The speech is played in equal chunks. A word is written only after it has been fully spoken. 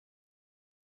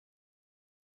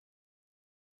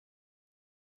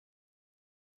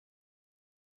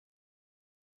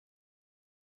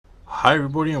Hi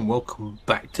everybody and welcome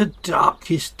back to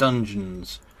Darkest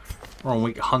Dungeons. We're on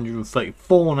week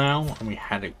 134 now and we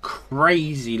had a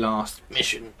crazy last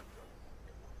mission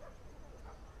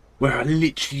where I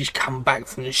literally just come back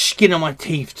from the skin of my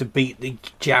teeth to beat the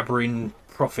jabbering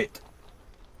prophet.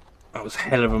 That was a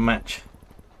hell of a match.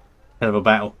 Hell of a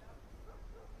battle.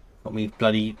 Got me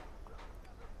bloody...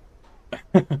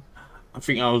 I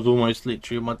think I was almost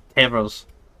literally on my tethers.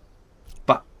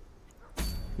 But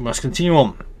we must continue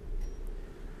on.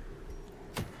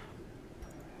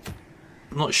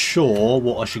 I'm not sure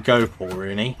what I should go for,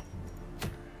 really.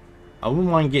 I wouldn't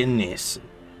mind getting this,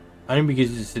 only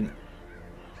because it's an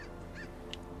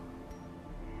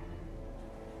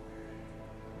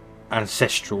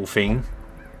ancestral thing,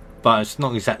 but it's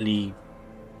not exactly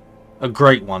a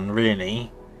great one, really.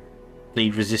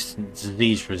 Bleed resistance,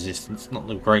 disease resistance, not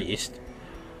the greatest.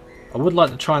 I would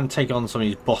like to try and take on some of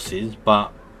these bosses,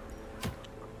 but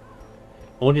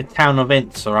all the town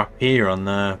events are up here on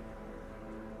the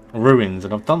ruins,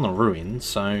 and I've done the ruins,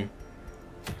 so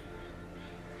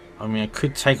I mean I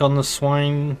could take on the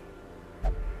swine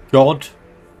god,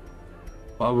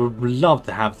 but I would love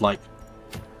to have, like,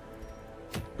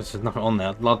 because there's nothing on there,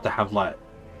 I'd love to have like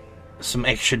some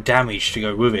extra damage to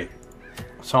go with it,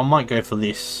 so I might go for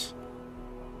this.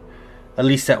 At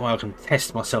least that way I can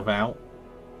test myself out.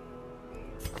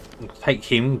 I'll take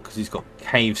him because he's got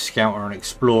Cave Scouter and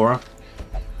Explorer.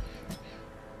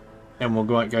 And we'll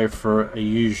go for a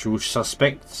usual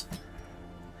suspect.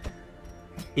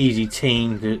 Easy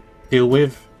team to deal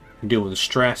with. Deal with the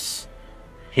stress.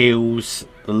 Heals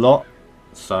a lot.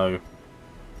 So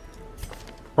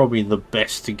probably the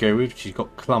best to go with. She's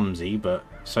got clumsy, but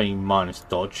it's only minus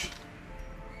dodge.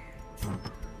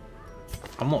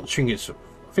 I'm not sure it's...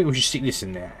 I think we should stick this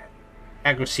in there.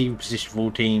 Aggressive position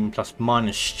 14 plus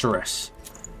minus stress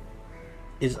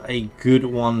is a good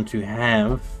one to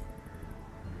have.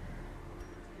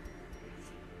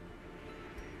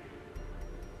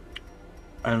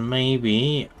 And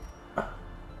maybe, I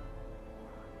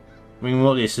mean, we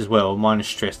got this as well, minus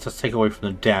stress. Let's take away from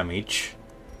the damage.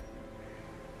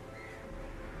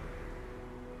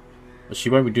 But she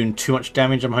won't be doing too much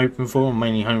damage, I'm hoping for. I'm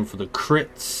mainly hoping for the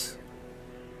crits.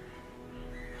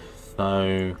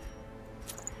 So,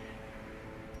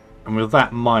 and with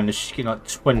that minus, she's getting like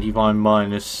 25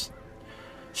 minus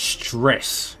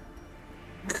stress.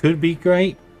 Could be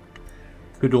great.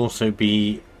 Could also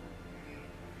be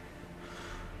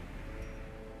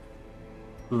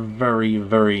very,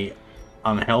 very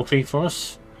unhealthy for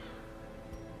us.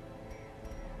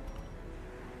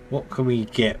 What can we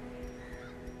get?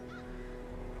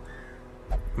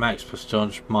 Max plus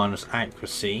dodge minus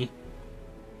accuracy.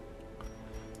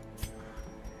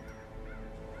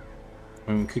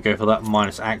 We could go for that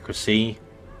minus accuracy.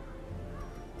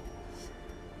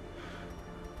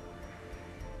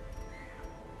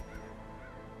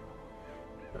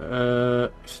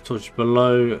 Touch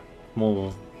below,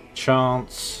 more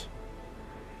chance.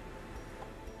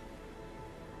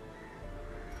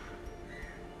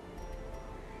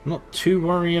 Not too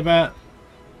worried about.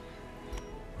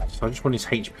 So I just want his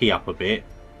HP up a bit.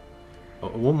 I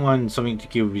wouldn't mind something to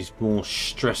give his more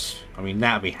stress. I mean,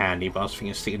 that'd be handy, but I was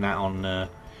thinking of sticking that on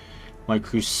my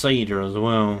Crusader as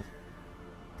well.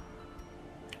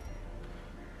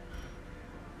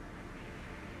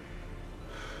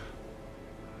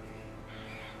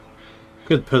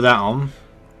 Could put that on.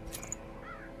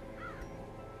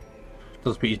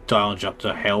 Does put his dodge up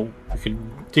to hell. We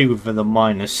could do with the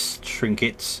minus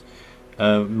trinkets,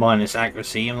 minus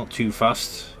accuracy. I'm not too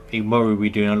fussed. Even though we'll be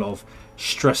doing a lot of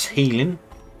stress healing.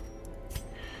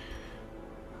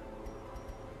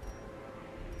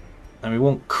 And we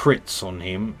want crits on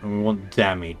him, and we want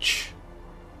damage.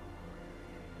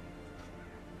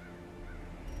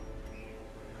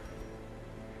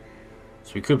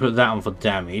 So we could put that on for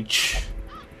damage.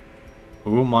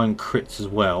 We won't mind crits as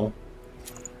well.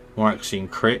 More accuracy in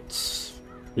crits.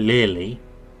 Clearly.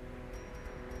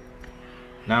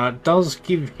 Now it does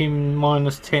give him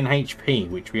minus 10 HP,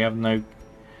 which we have no...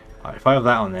 If I have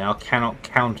that on there, I cannot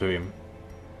counter him.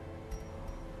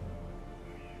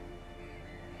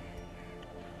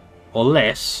 Or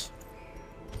less,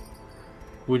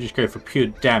 we'll just go for pure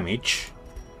damage.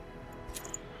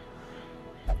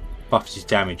 Buffs his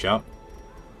damage up.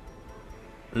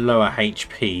 Lower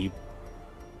HP.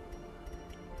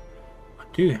 I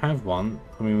do have one.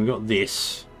 I mean, we got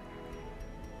this.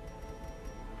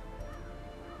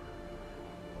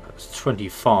 That's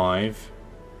 25.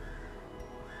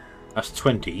 That's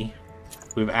 20.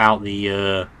 Without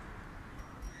the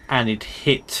added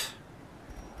hit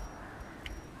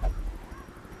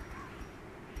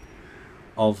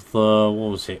of the,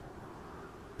 what was it?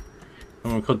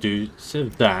 And we could do instead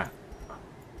of that,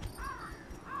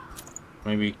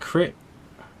 maybe crit.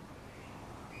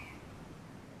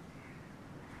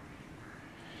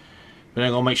 But then I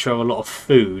gotta make sure I have a lot of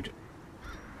food.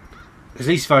 Because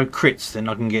at least if I have crits, then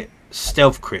I can get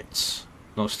stealth crits.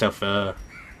 Not stealth,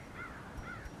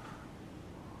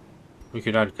 we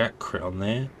could add that crit on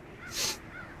there.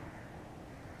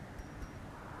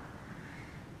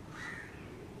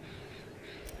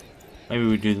 Maybe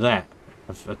we do that.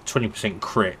 A 20%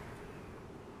 crit.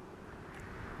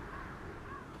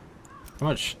 How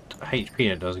much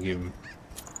HP it does give him?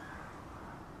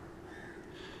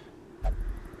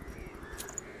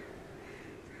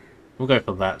 We'll go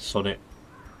for that, sod it.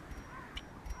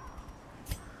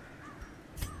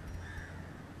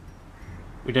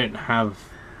 We don't have...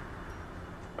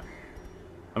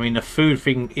 I mean, the food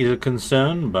thing is a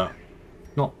concern, but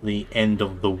not the end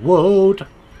of the world.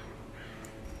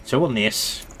 So I want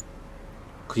this.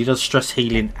 Because he does stress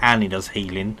healing and he does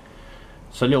healing.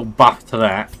 So a little buff to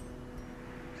that.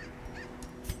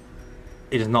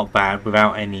 It is not bad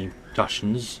without any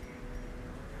cushions.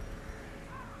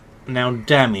 Now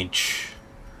damage.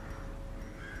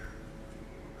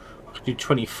 I could do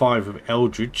 25 with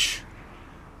Eldritch.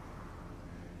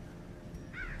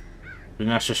 But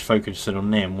that's just focusing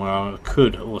on them, where I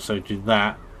could also do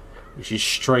that, which is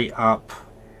straight up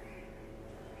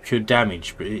pure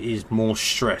damage, but it is more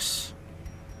stress.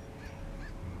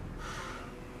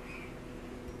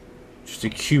 Just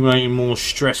accumulating more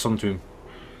stress onto him.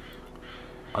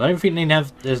 I don't think they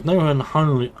have. There's no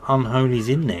unholies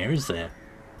in there, is there?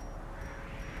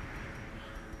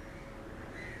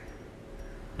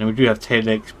 And we do have 10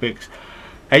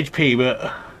 HP,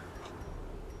 but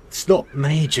it's not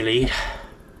majorly.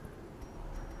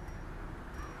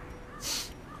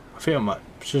 I think I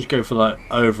might just go for like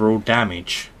overall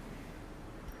damage.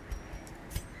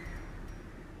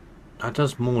 That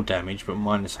does more damage, but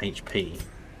minus HP.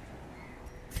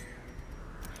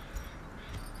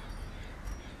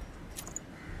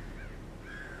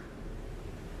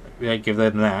 Yeah, give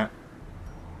them that.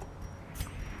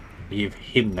 Give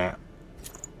him that.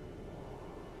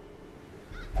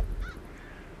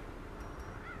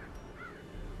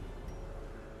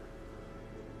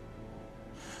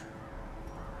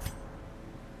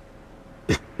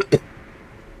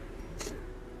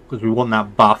 Because we want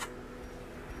that buff.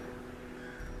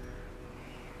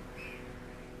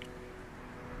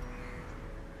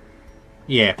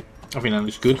 Yeah, I think that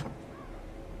looks good.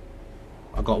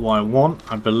 I got what I want,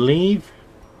 I believe.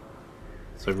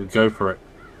 So we go for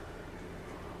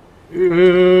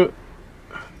it.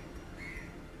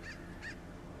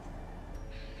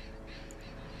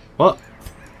 What?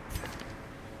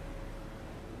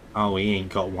 Oh, he ain't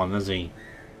got one, has he?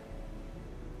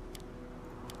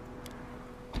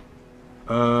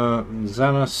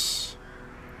 Xanos.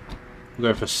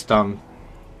 We'll go for stun.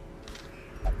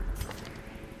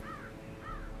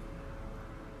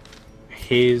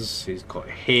 He's got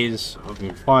his. I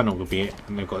mean, final will be it,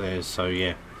 and they've got theirs. So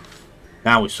yeah,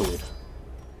 now we're sorted.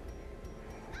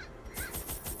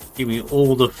 Give me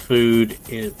all the food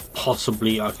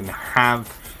possibly I can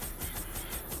have.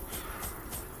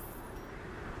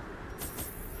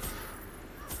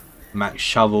 Max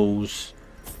shovels.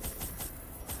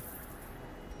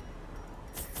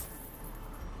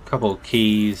 Couple of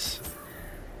keys,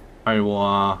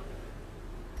 Iroar,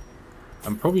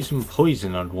 and probably some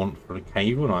poison I'd want for the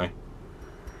cave, wouldn't I?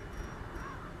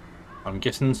 I'm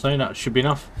guessing so, that should be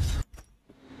enough.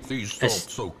 These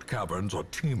salt-soaked caverns are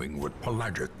teeming with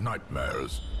pelagic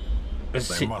nightmares.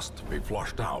 They must be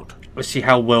flushed out. Let's see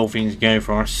how well things go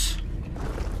for us.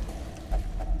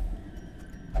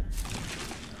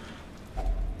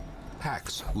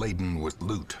 Packs laden with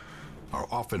loot are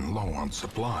often low on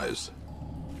supplies.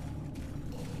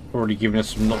 Already giving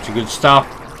us some not too good stuff.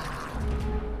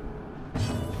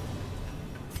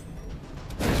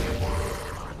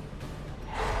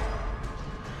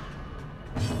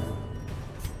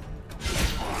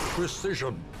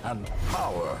 Precision and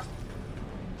power.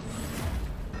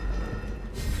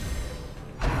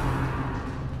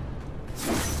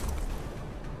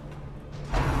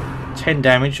 $10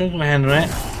 damage, I'm gonna handle that.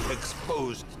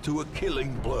 Exposed to a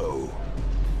killing blow.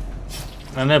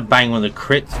 And they're bang with a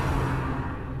crit.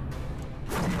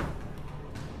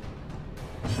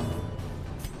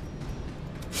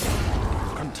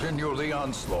 Continue the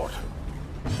onslaught.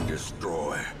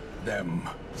 Destroy them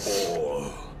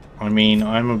all. I mean,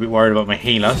 I'm a bit worried about my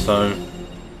healer, so...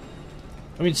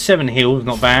 I mean, 7 heals,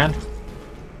 not bad.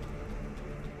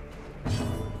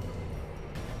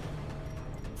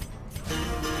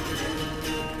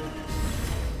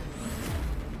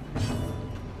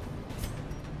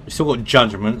 We still got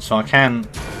judgment, so I can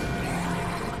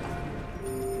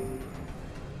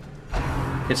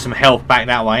get some health back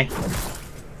that way.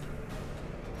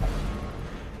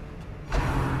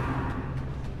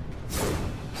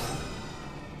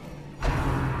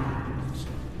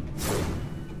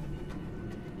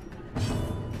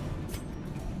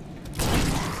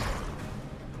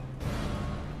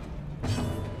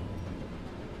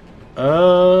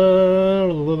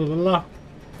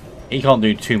 He can't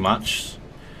do too much.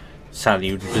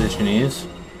 Sadly, the position he is.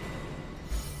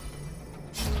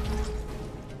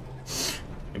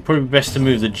 It'd probably be best to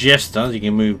move the Jester. As you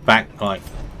can move back like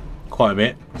quite a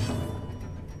bit.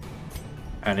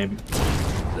 And him.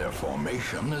 Their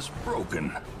formation is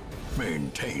broken.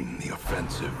 Maintain the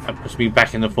offensive. That puts me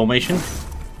back in the formation.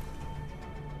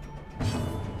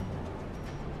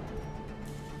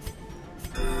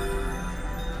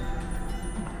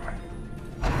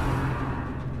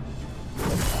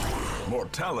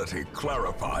 Mortality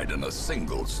clarified in a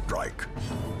single strike.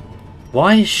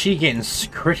 Why is she getting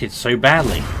critted so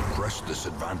badly? Press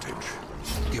disadvantage.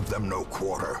 Give them no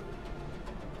quarter.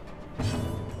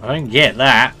 I don't get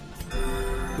that.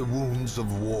 The wounds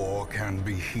of war can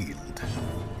be healed,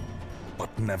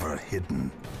 but never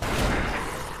hidden.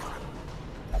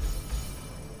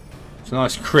 It's a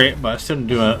nice crit, but it still didn't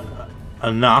do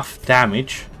enough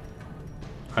damage.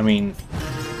 I mean,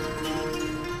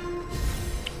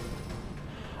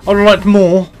 I'd like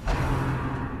more.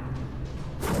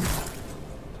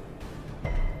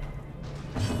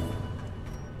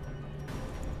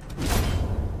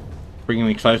 Bringing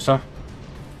me closer.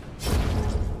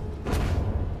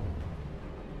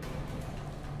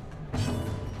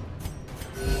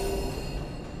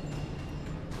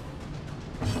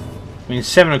 I mean,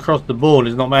 7 across the board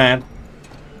is not bad.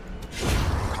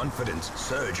 Confidence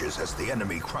surges as the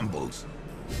enemy crumbles.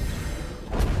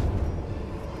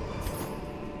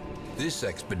 This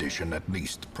expedition at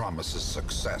least promises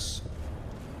success.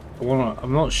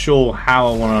 I'm not sure how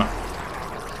I want to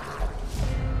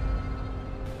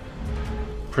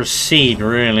proceed,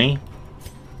 really.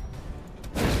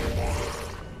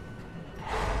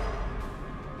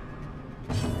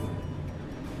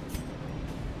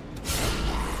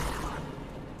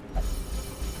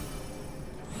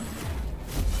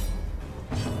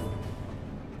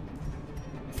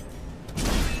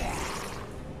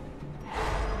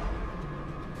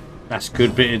 That's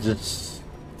good, but it's just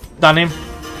done him.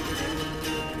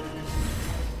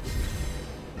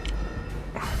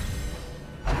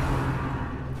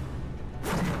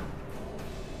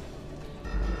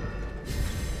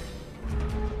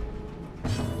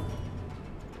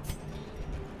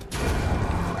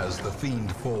 As the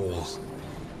fiend falls,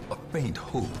 a faint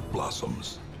hope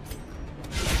blossoms.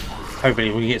 Hopefully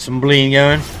we can get some bleeding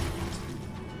going.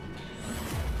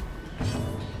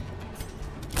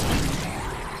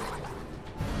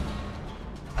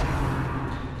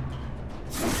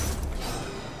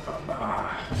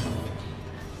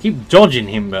 Keep dodging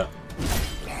him, but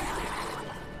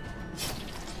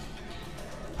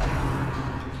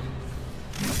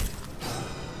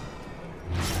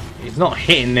he's not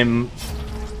hitting them.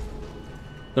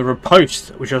 The riposte,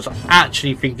 which I was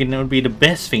actually thinking that would be the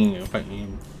best thing that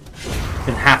can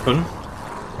happen.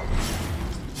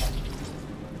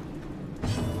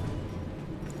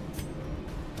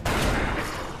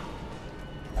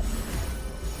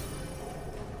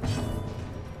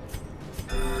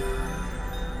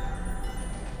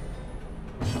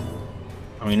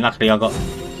 I mean, luckily I got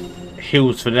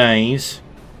heals for days.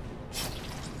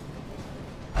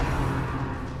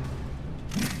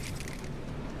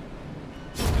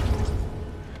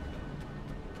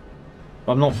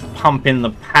 But I'm not pumping the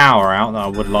power out that I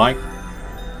would like.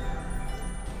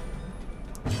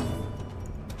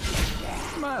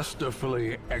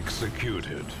 Masterfully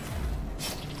executed.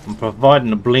 I'm providing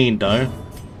the bleed though.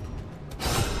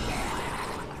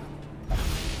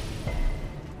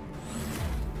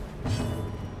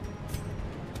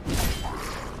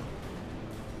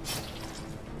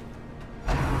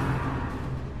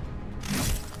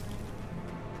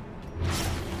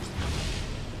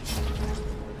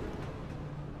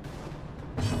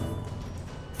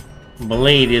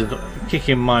 Bleed is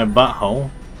kicking my butthole.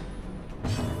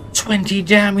 20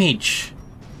 damage!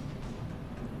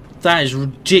 That is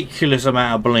ridiculous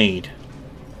amount of bleed.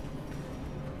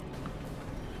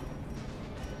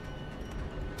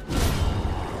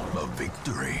 A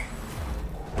victory.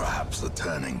 Perhaps a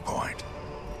turning point.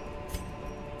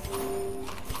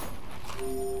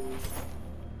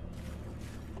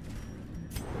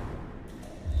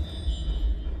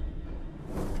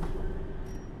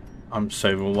 I'm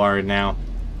so worried now.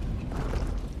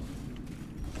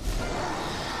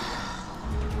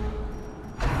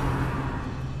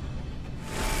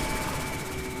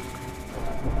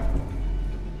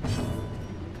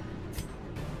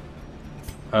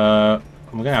 I'm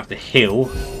gonna have to heal.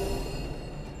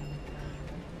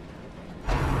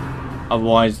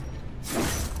 Otherwise,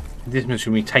 this one's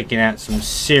gonna be taking out some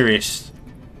serious.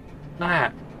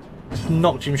 That just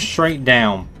knocked him straight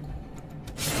down.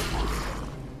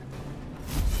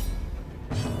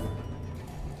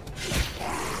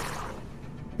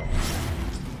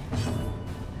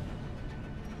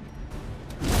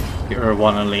 Get her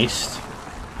one at least.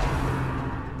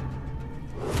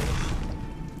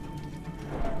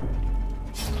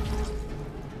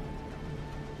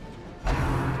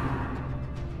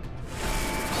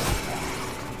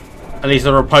 At least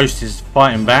the riposte is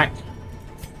fighting back.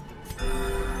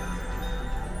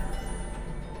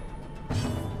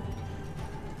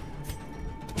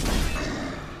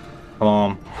 Come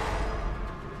on.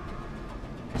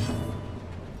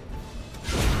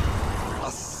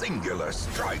 A singular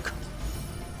strike.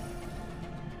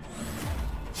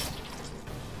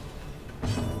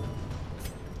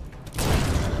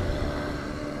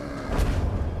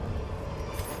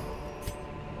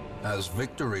 As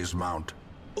victories mount,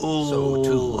 so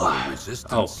too will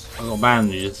resistance. Oh, I got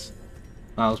bandages.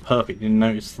 That was perfect. Didn't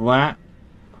notice that.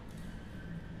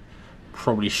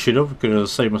 Probably should have. Could have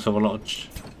saved myself a lot of.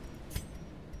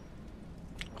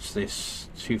 What's this?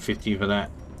 250 for that.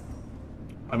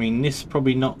 I mean, this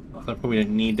probably not. I probably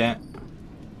don't need that.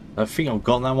 I think I've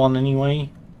got that one anyway.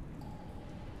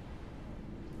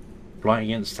 Blight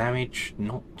against damage.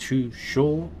 Not too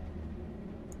sure.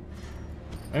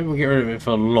 Maybe we'll get rid of it for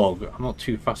a log. I'm not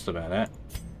too fussed about that.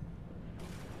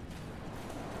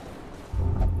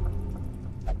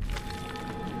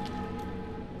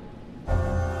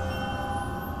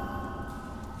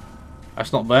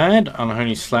 That's not bad.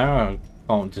 Unholy Slayer, I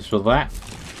can't just with that.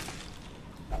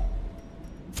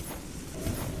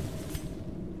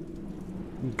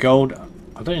 Gold.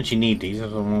 I don't actually need these.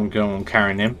 I'm going on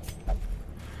carrying them.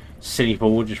 Silly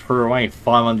fool, just threw away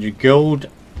 500 gold.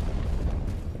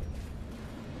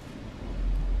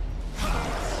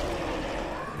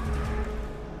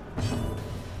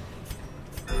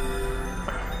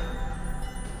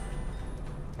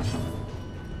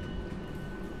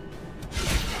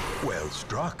 Well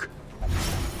struck.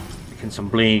 Getting some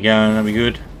bleed going, that'll be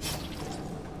good.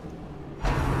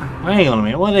 Hang on a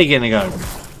minute, where are they going to go?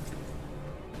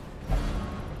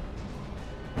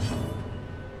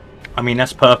 I mean,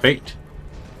 that's perfect.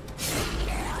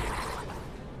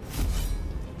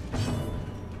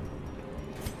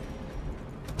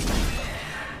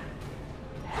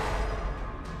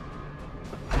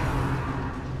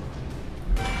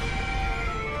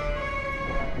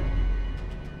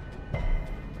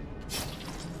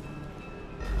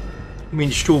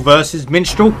 Minstrel versus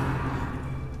Minstrel.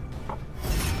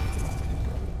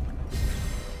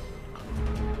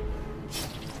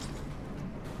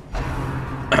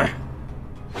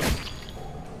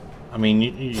 I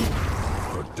mean,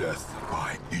 For death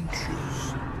by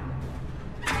inches.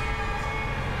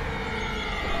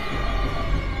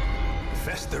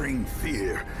 Festering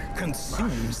fear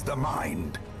consumes the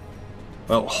mind.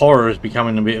 well, horror is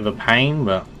becoming a bit of a pain,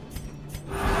 but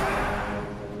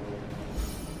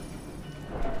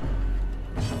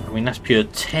I mean, that's pure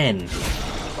 10.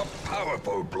 A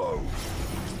powerful blow.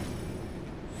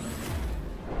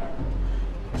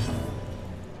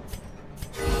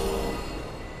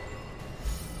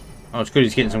 Oh, it's good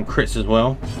he's getting some crits as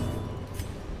well.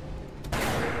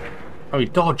 Oh, he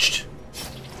dodged.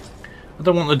 I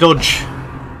don't want the dodge.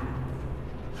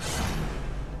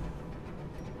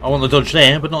 I want the dodge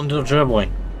there, but not the dodge the other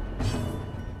way.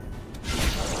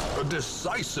 A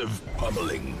decisive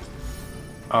pummeling.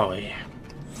 Oh, yeah.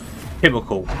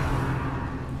 Typical.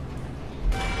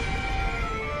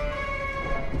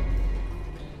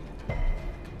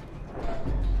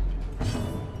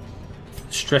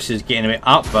 Stress is getting a bit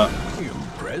up, but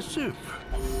Impressive.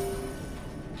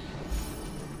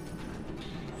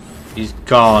 his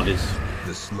guard is.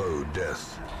 The slow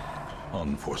death.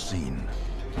 Unforeseen.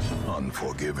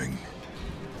 Unforgiving.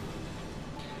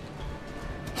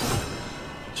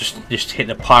 Just hit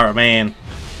the pirate man.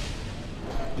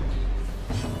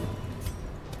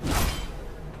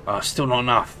 Oh, still not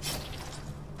enough.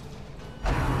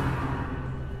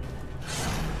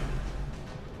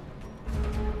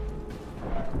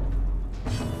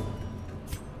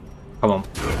 Come on.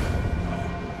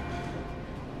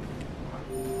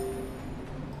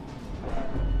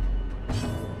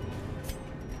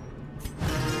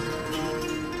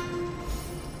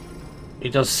 He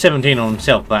does 17 on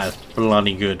himself. That is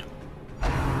bloody good.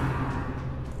 As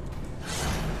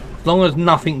long as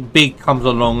nothing big comes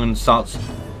along and starts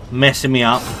messing me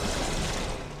up.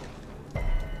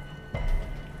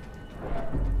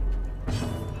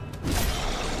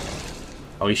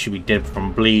 Oh, he should be dead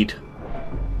from bleed.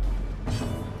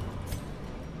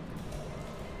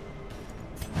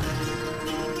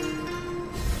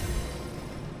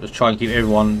 Just try and keep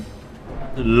everyone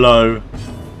low.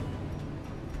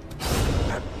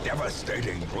 That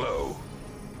devastating blow.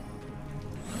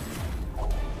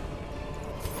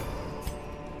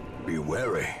 Be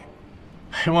wary.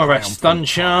 Don't worry about stun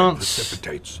chance.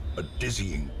 Precipitates a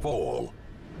dizzying fall.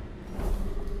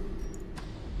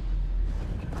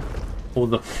 All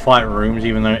the fight rooms,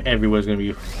 even though everywhere's going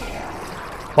to be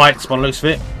fights by the looks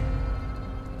of it.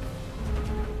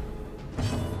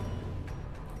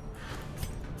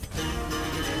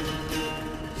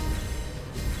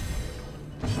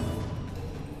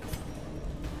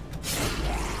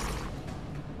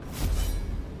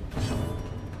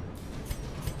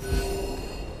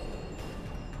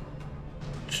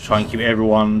 Just try and keep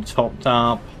everyone topped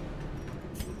up.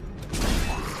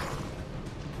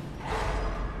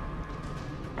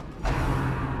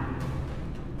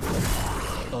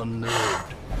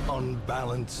 Unnerved,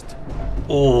 unbalanced.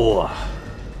 Oh.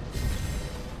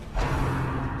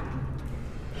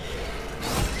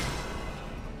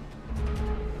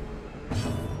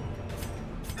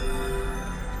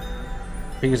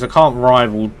 Because I can't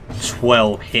rival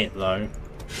 12 hit though.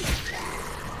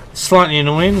 Slightly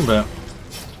annoying, but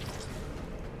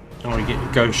I want to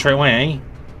go straight away, eh?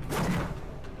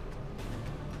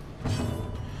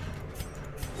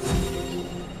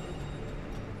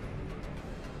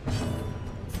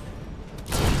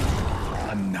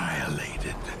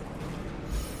 Annihilated.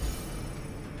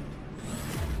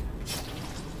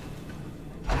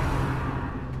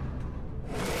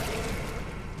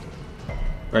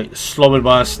 Right, slobbered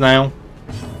by a snail.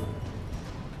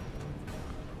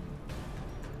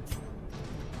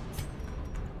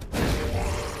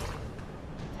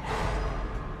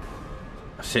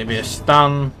 That's it, a bit of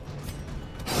stun.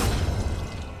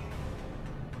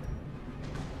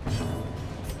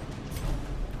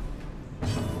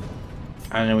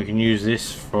 And then we can use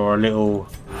this for a little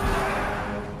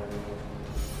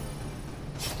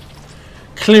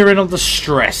clearing of the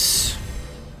stress.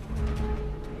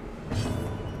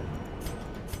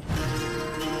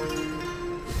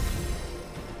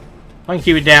 I can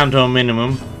keep it down to a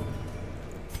minimum.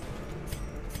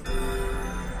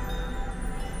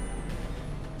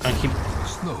 I keep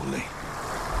Slowly,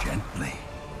 gently.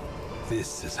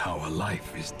 This is how a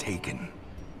life is taken.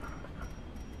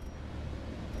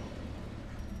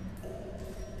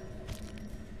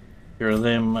 Here are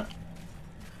them.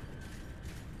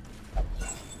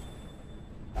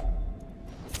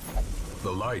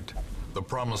 The light, the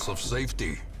promise of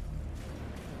safety.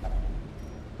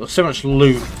 Got so much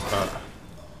loot.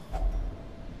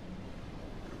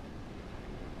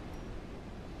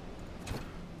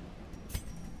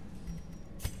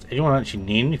 Anyone actually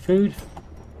need any food?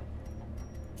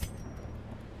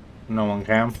 No one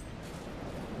can.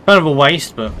 Kind of a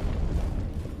waste, but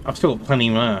I've still got plenty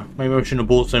more. Maybe I shouldn't have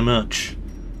bought so much.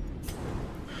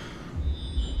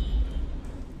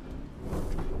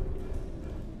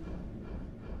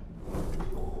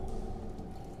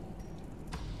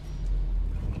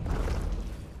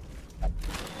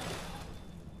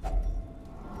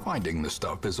 Finding the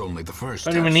stuff is only the first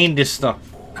I don't even test. need this stuff.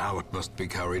 Now it must be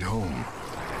carried home.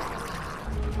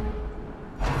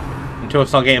 Until I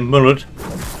start getting mullered.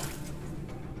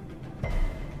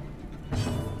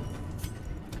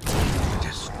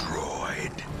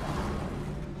 Destroyed.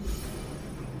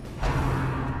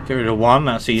 Get rid of one,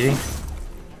 that's easy.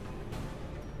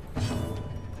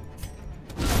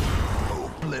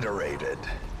 Obliterated.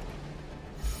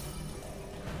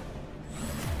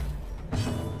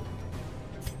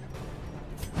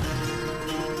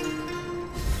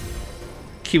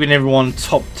 Keeping everyone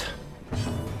topped.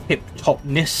 Hip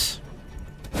topness.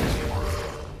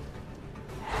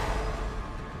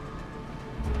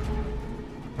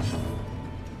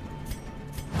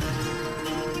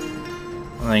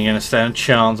 I ain't gonna stand a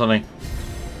chance, are they?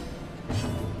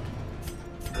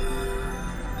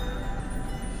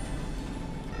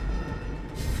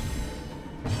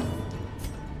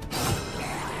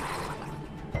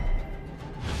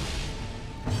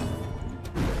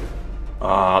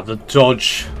 Ah, the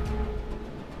dodge.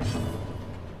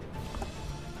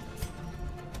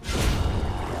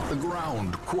 The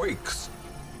ground quakes.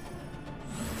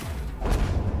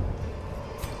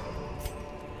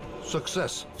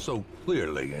 Success so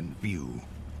clearly in view.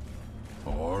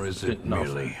 Or is it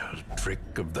merely a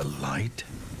trick of the light?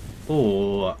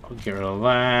 Oh, I'll get rid of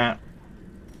that.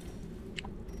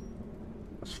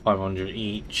 That's 500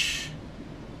 each.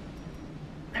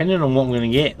 Depending on what I'm going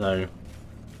to get, though.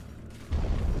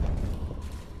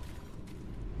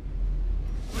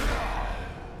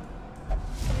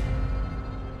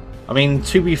 I mean,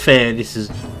 to be fair, this is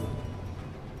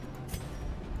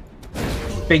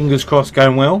fingers crossed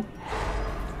going well.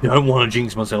 I don't want to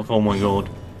jinx myself. Oh my god,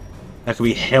 that could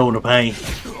be hell to pay.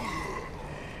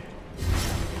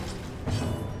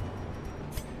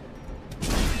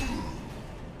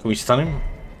 Can we stun him?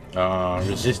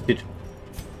 Resisted.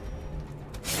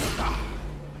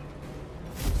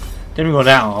 Then we got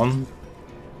that on.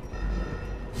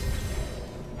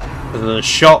 The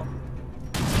shot.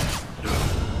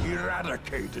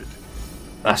 Eradicated.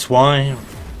 That's why.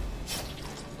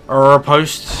 Or a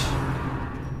post.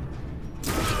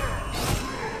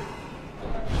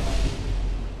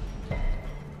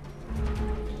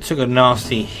 Took a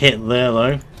nasty hit there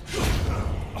though.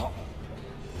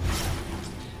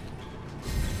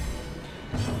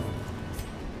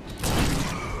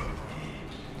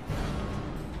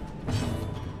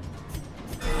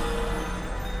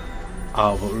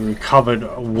 Oh, but we recovered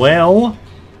well.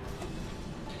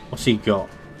 What's he got?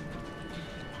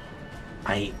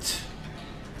 8.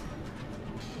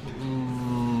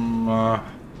 A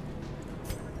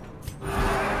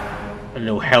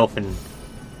little health and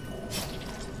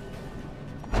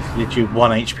literally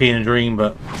 1 HP in a dream,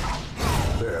 but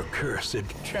their cursed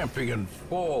champion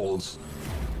falls.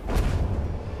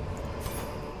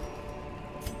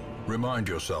 Remind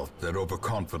yourself that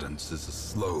overconfidence is a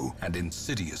slow and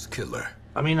insidious killer.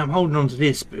 I mean, I'm holding on to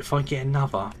this, but if I get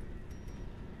another,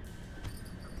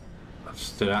 I'll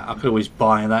just do that. I could always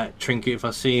buy that trinket if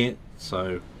I see it.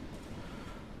 So,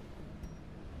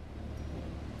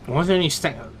 why is there only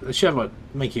stack? They should have like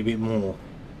make it a bit more.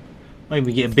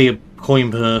 Maybe get a bigger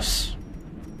coin purse.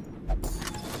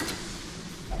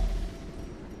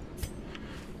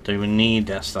 Don't even need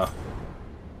that stuff.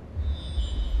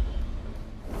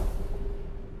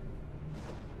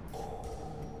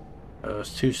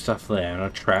 There's 2 stuff there and a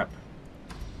trap.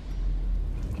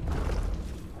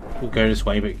 We'll go this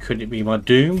way, but could it be my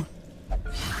doom?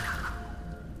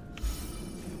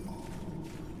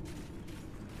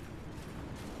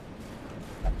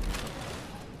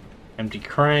 Empty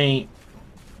crate.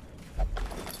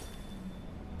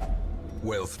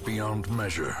 Wealth beyond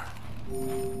measure,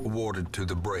 awarded to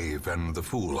the brave and the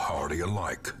foolhardy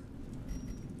alike.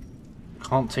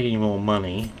 Can't take any more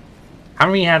money.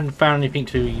 Haven't really hadn't found anything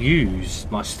to use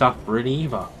my stuff really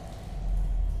either.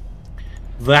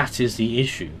 That is the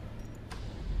issue.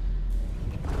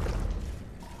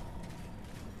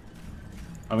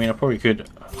 I mean, I probably could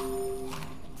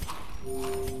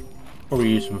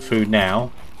use some food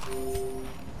now.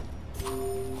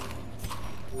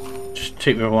 Just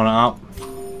tip everyone up.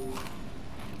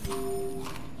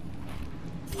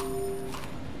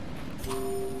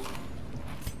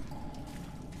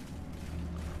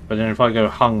 But then if I go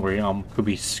hungry, I could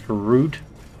be screwed.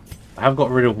 I have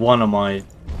got rid of one of my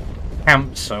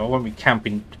camps, so I won't be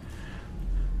camping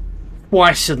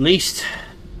twice at least.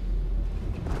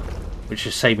 Which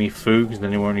should save me food, because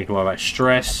then I won't need to worry about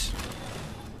stress.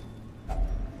 I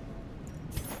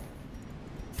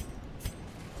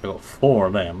got 4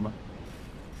 of them.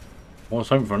 I was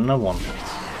hoping for another one.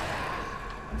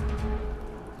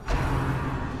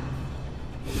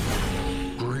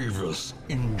 Grievous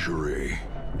injury.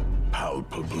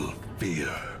 Palpable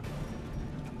fear.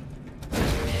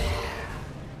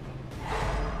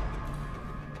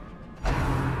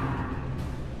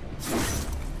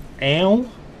 Ow.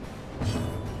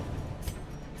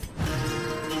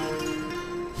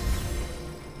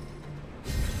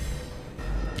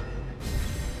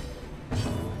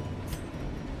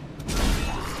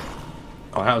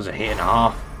 Oh, that was a hit and a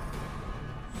half.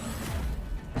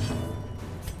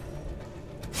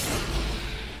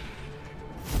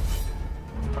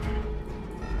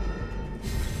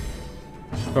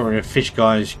 Got rid of fish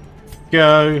guys.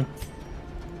 Go.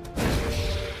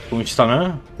 Can we stun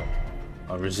her?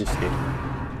 I resisted.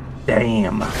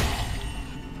 Damn.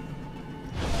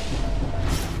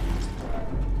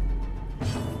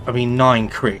 I mean 9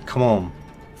 crit, come on.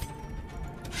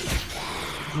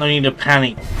 No need to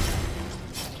panic.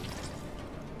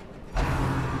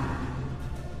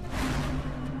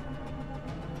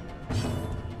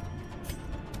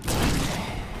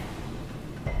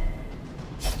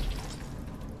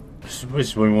 This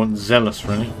is when we want Zealous,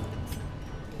 really.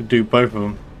 Could do both of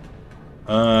them.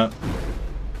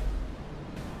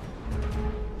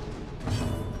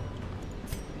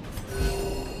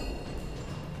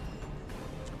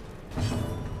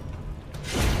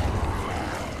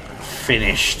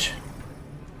 Finished.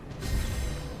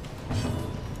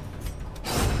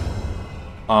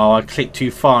 Oh, I clicked too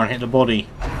far and hit the body.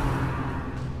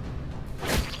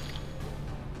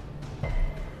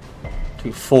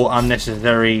 Took 4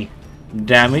 unnecessary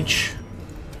damage.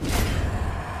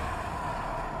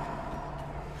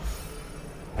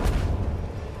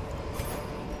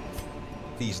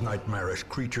 These nightmarish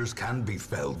creatures can be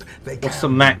felled. What's the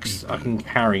max I can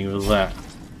carry with that?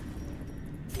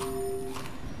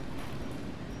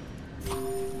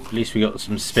 At least we got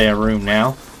some spare room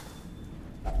now.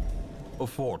 A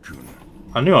fortune.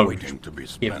 I knew I would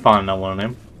find that one of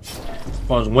them.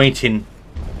 I was waiting.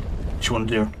 What you want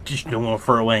to do? Just don't want to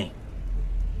throw away.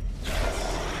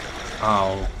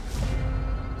 Oh.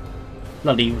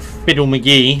 Bloody Fiddle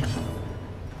McGee.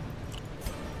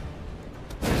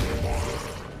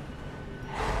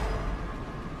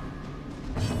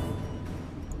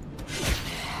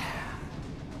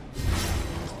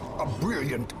 A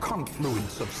brilliant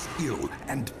confluence of skill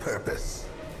and purpose.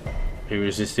 He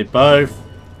resisted both.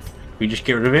 We just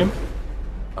get rid of him.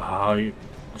 Oh,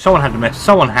 someone had to mess.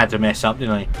 Someone had to mess up,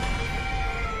 didn't they?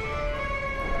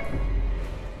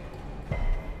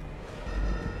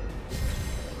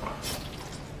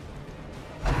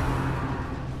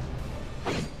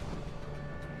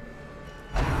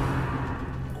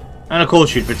 And of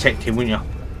course you'd protect him, wouldn't you?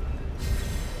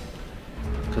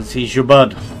 Because he's your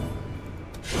bud.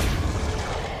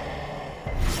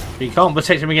 But you can't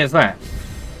protect him against that.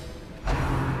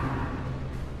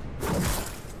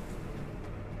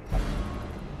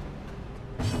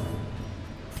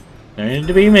 Don't need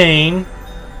to be mean.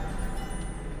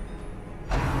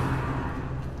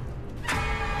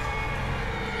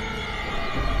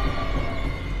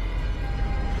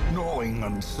 Gnawing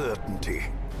uncertainty.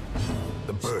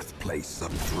 The birthplace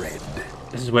of dread.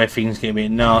 This is where things get a bit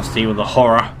nasty with the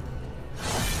horror.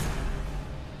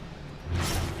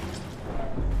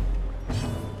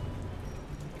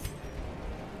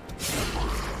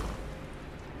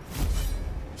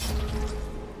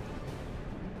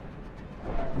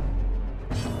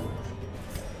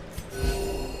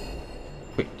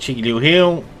 Quick cheeky little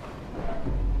heal.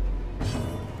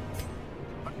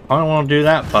 I don't want to do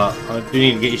that, but I do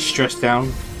need to get his stress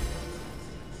down.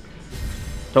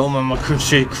 Don't want my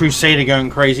Crusader going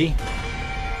crazy.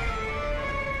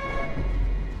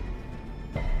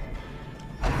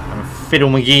 And Fiddle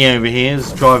McGee over here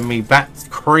is driving me back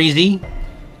crazy.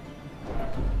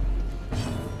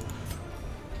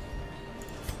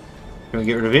 Can we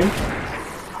get rid of him?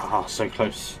 Ah, oh, so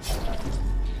close.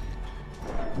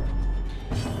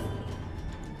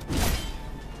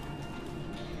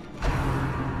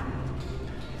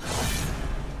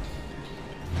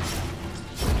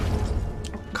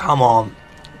 Come on.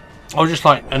 I would just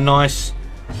like a nice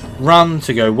run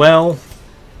to go well.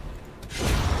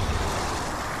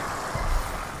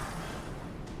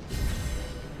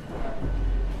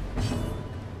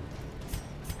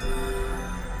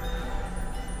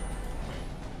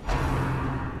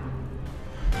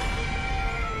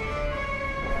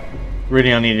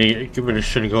 Really, I need to get rid of.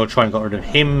 Should have try and got rid of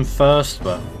him first,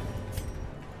 but.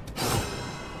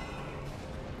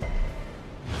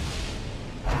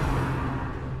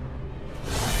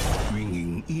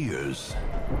 Ears,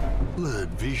 blurred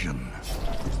vision.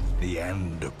 The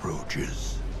end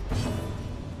approaches.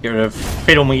 Get rid of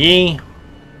Fiddle McGee.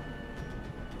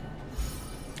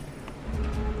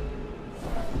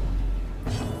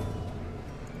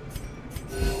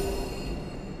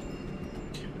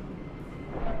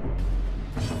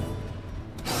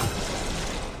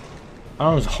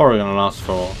 How long is horror gonna last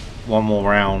for? One more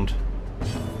round.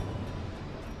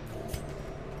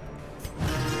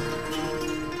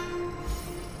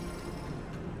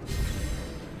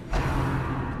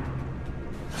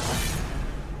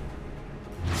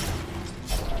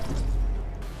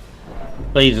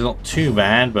 Bleed is not too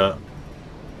bad, but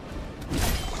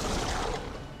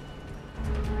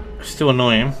still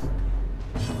annoying.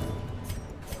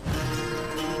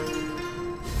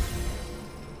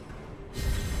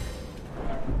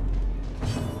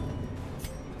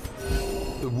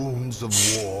 The wounds of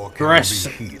war can Stress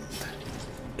be healed.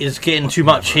 Is getting too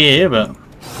much here, but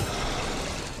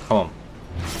come on.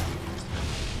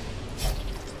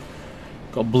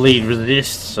 Got bleed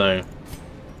resist, so.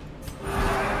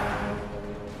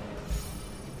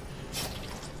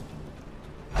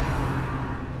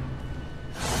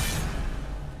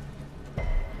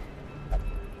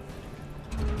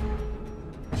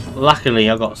 Luckily,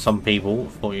 I got some people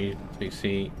for you to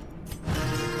see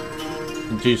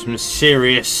and do some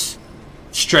serious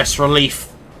stress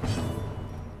relief.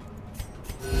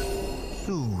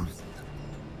 Soothed,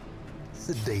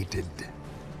 sedated.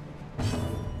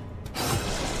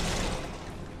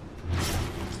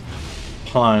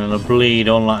 Applying the bleed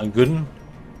on like a good one.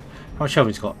 How much health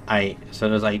he's got? 8, so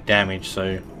there's 8 damage.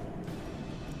 So.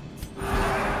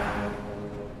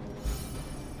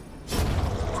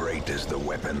 Is the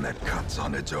weapon that cuts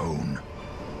on its own.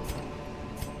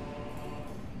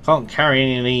 Can't carry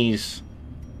any of these.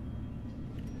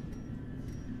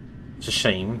 It's a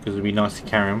shame, because it'd be nice to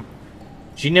carry them.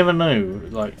 But you never know,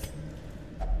 like...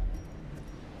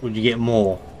 Would you get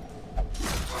more?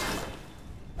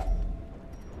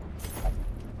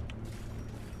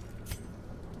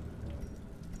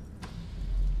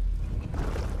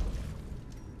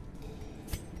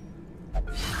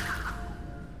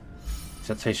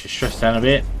 That takes your stress down a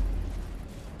bit.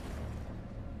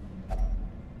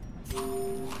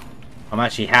 I'm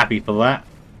actually happy for that.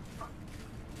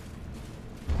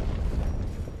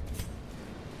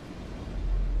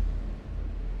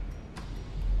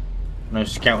 No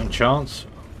scouting chance.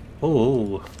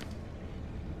 Oh,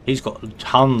 he's got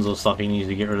tons of stuff he needs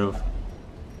to get rid of.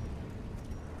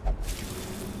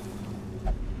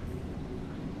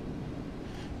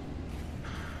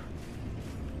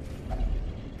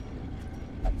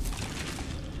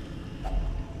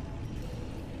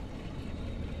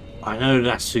 I know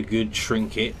that's a good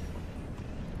trinket.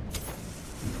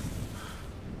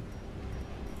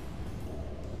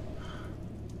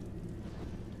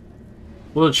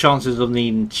 What are the chances of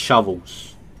needing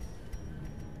shovels?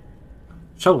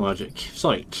 Shovel magic.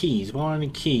 Sorry, keys. Why only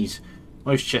keys?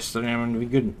 Most chests are going to be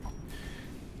good.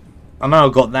 I know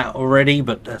I got that already,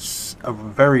 but that's a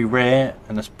very rare,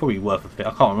 and that's probably worth a bit.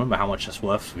 I can't remember how much that's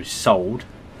worth. It was sold,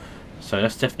 so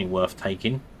that's definitely worth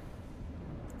taking.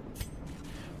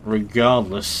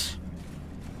 Regardless.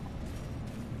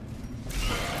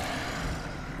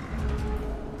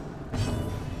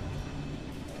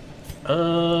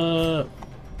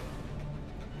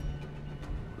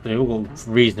 They all got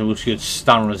reasonable good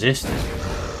stun resist.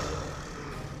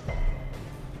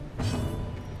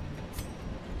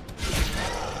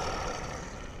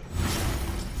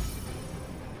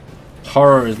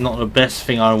 Horror is not the best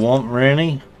thing I want,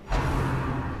 really.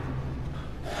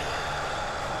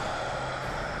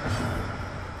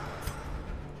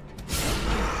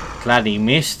 Glad he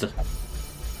missed.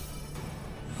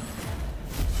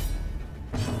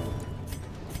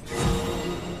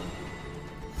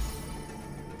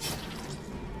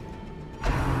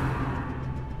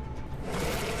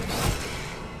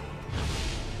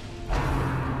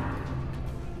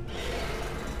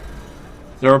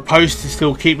 There are posts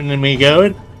still keeping me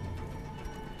going.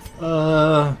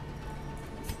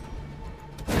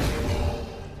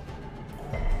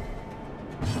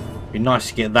 Be nice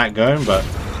to get that going, but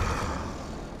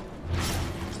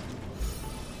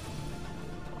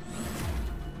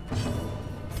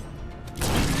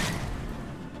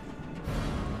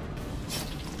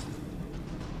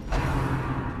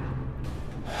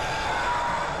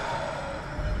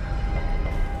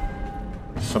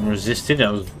some resisted.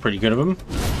 That was pretty good of them.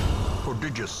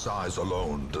 Prodigious size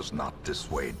alone does not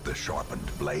dissuade the sharpened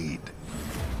blade.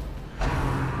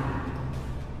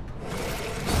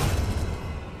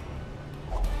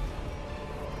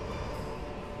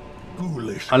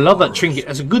 I love that trinket.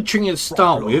 It's a good trinket to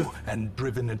start with, and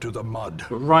driven into the mud.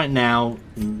 but right now,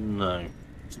 no,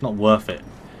 it's not worth it.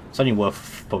 It's only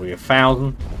worth probably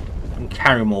 1,000. I can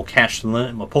carry more cash than that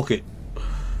in my pocket.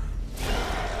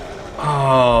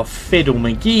 Oh, Fiddle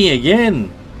McGee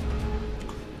again.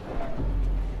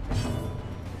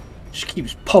 Just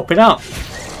keeps popping up.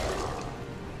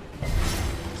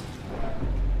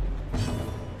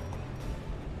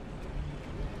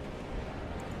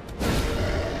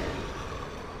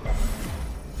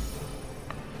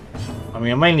 I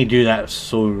mean, I mainly do that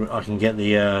so I can get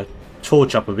the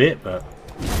torch up a bit, but...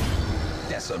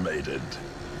 Decimated.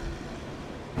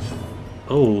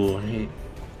 Oh,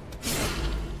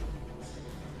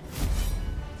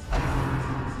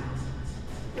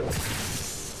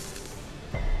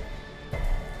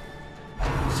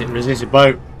 resist a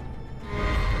boat.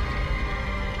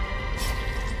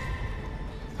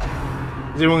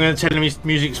 Is anyone going to tell me his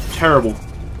music's terrible?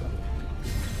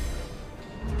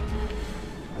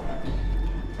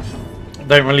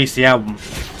 Don't release the album.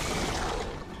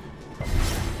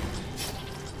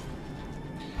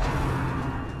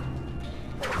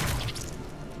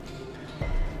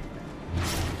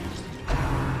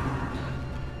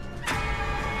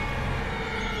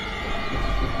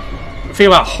 The thing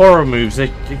about horror moves, you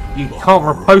can't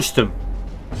repost them.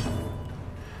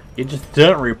 You just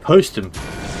don't repost them.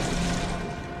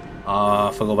 Ah,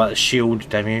 I forgot about the shield,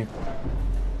 damn you.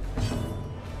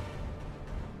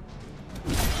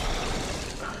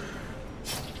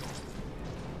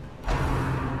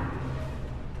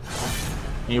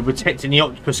 You're protecting the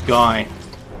octopus guy.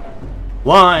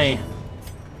 Why?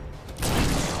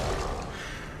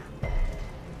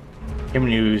 Him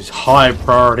use high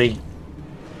priority.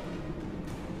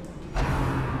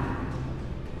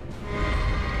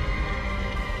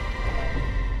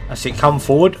 That's it, come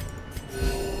forward.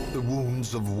 The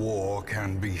wounds of war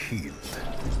can be healed.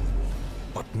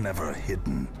 but never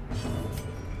hidden.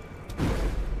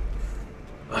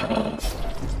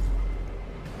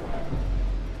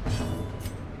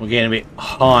 We're getting a bit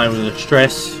high with the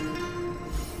stress.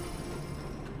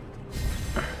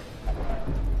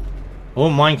 I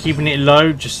wouldn't mind keeping it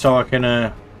low just so I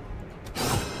can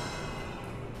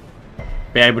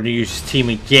be able to use this team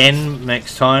again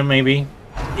next time, maybe,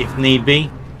 if need be.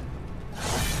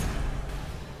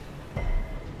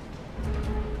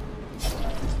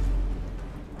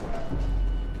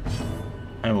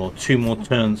 And well, 2 more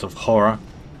turns of horror.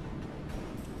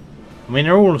 I mean,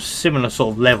 they're all similar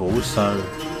sort of levels, so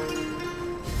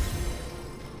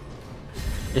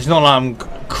it's not like I'm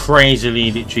crazily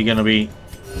literally going to be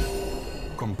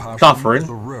suffering. Is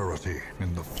a rarity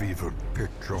in the fevered pitch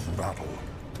of battle.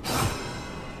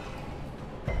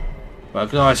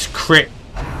 But a nice crit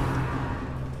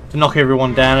to knock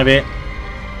everyone down a bit.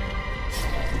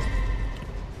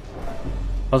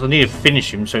 Plus I need to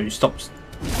finish him so he stops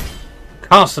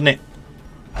casting it.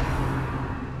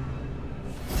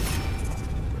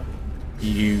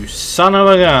 You son of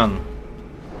a gun.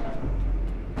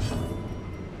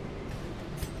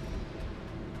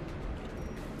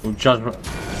 Well, judgment.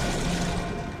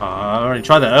 I already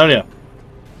tried that earlier.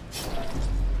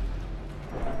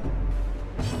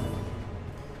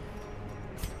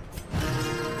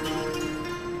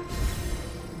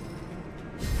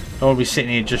 Don't want to be sitting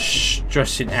here just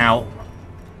stressing out.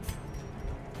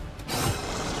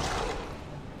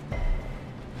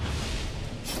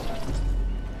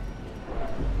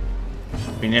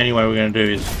 I mean, the only way we're going to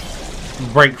do is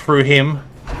break through him.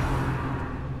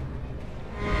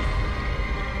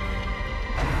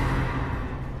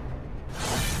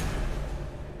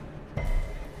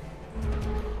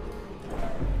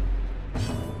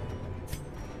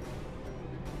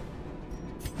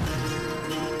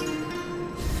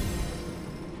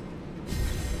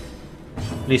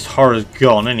 At least horror's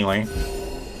gone anyway.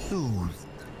 Soothed.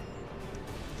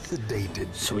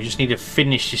 Sedated. So we just need to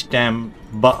finish this damn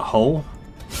butthole.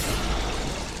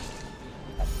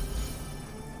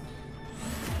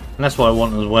 And that's what I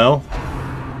want as well.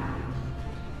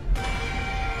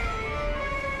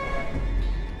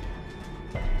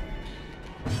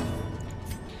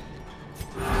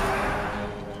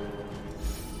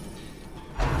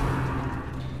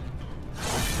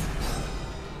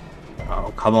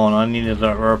 Oh, come on, I needed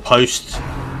a riposte.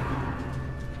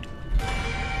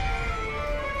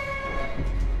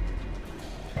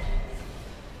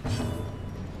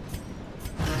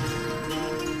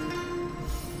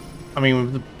 I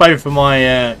mean, with both of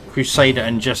my Crusader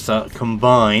and Jester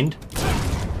combined,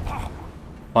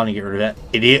 finally get rid of that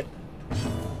idiot,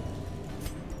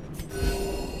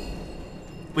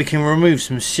 we can remove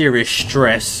some serious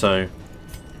stress, so,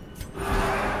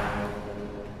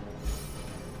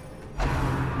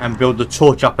 and build the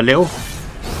torch up a little.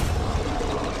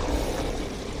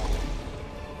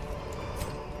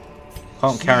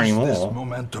 Can't carry any more.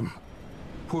 Momentum.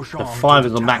 Push The on 5 to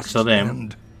is the max of them.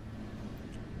 end.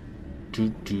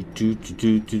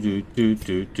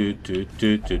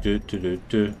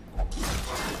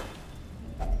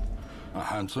 A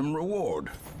handsome reward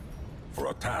for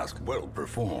a task well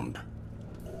performed.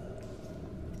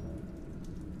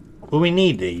 Will we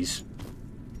need these?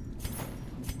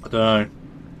 I don't know.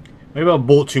 Maybe I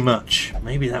bought too much.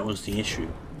 Maybe that was the issue.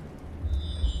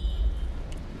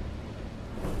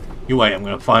 You wait, I'm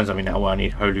going to find something now where I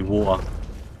need holy water.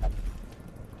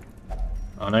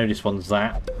 I know this one's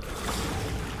that.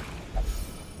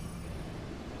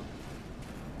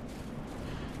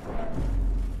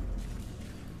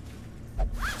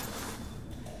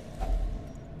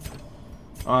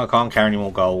 Oh, I can't carry any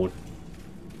more gold.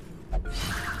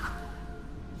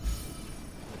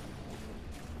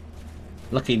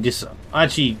 Lucky this.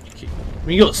 Actually,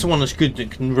 when you got someone that's good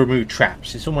that can remove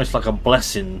traps, it's almost like a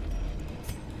blessing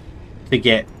to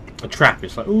get a trap.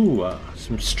 It's like, ooh,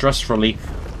 some stress relief.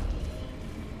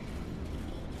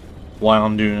 Why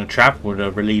I'm doing a trap would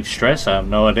relieve stress, I have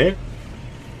no idea.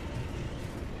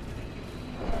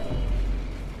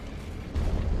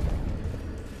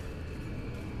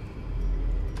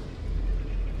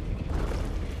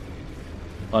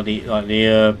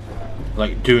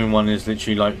 Like doing one is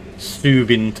literally like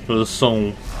soothing to the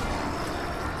soul.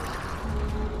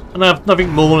 And I have nothing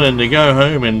more than to go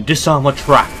home and disarm a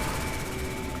trap.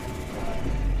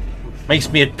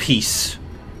 Makes me at peace.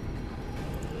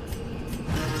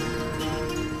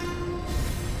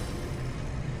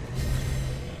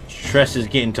 Stress is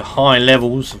getting to high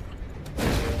levels.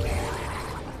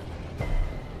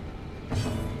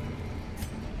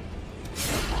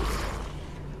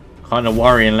 Kind of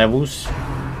worrying levels.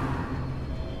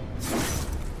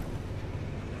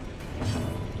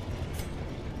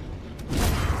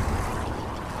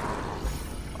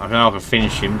 know I can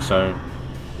finish him, so...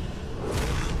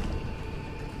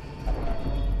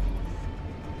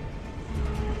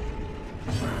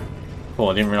 Oh,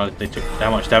 I didn't realise they took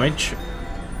that much damage.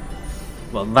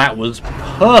 Well, that was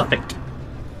perfect!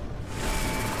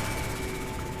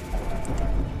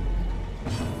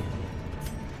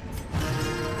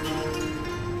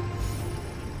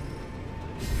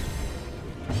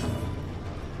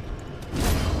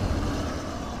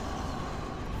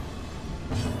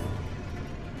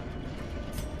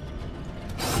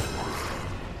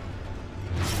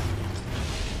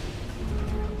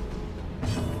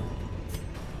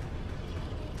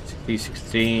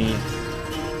 D16.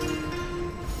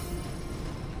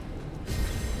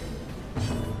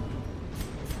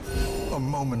 A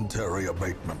momentary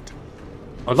abatement.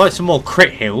 I'd like some more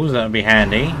crit heals, that would be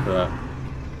handy, but...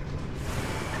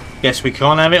 guess we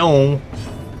can't have it all.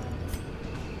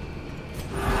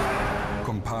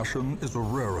 Compassion is a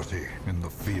rarity in the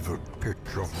fevered pitch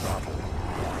of battle.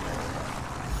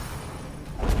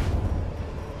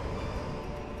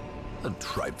 A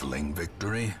trifling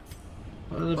victory.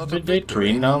 A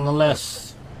victory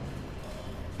nonetheless.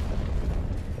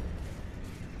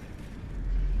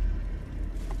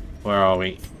 Where are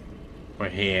we? We're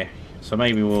here. So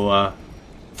maybe we'll A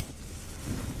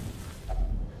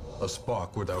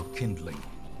spark without kindling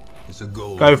is a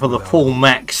goal. go for the full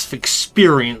max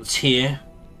experience here.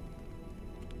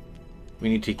 We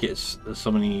need to get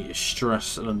some of the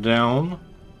stress down.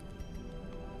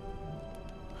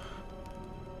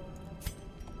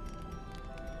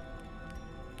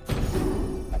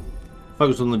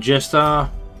 Focus on the Jester.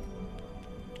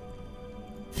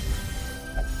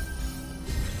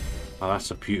 Oh, that's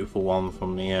a beautiful one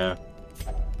from the other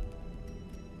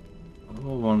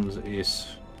ones is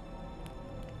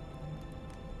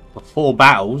the 4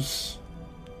 battles.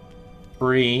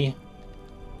 3,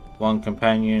 1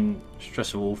 companion,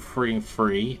 stress of all 3 and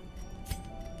 3.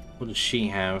 What does she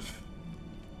have?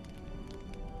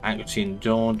 Accuracy and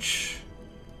dodge.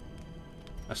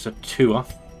 That's a 2-er.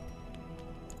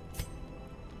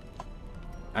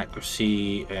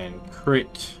 Accuracy and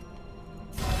crit.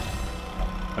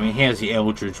 I mean, here's the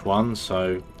Eldritch one,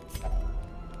 so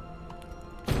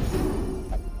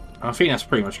I think that's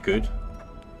pretty much good.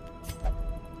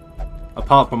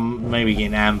 Apart from maybe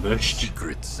getting ambushed.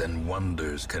 Secrets and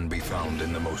wonders can be found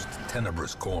in the most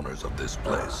tenebrous corners of this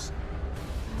place.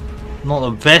 Not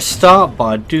the best start, but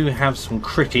I do have some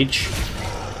critage.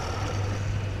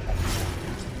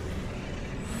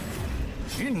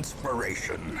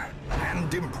 Inspiration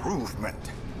and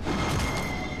improvement.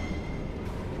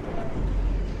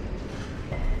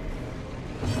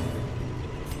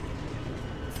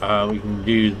 We can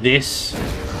do this.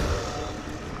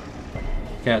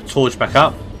 Get a torch back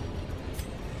up.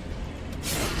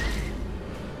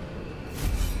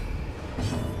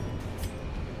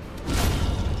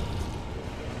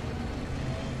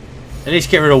 At least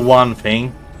get rid of one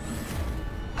thing.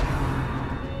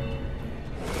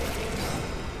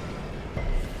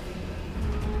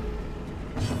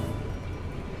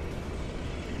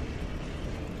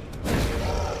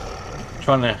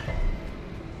 Trying to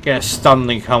get a stun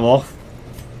and come off.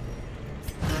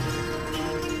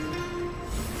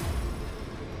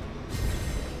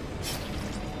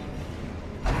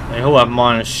 They all have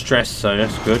minus stress, so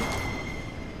that's good.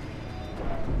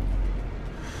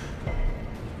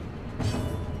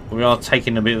 We are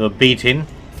taking a bit of a beating.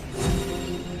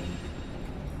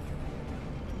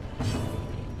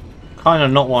 Kind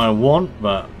of not what I want,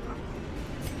 but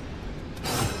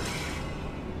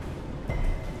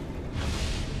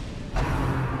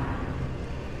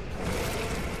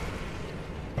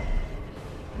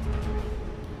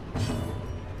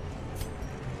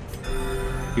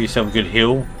give yourself a good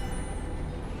heal.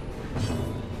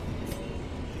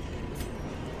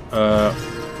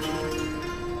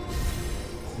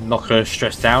 Knock her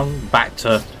stress down back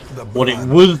to what it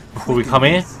was before we come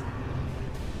here.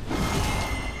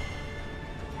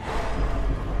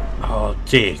 Oh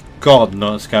dear God,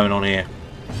 know what's going on here.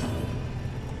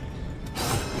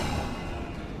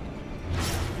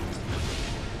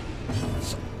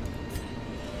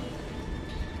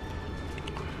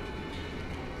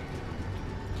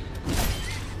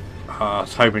 I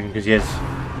was hoping because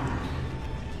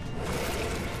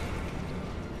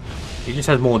he just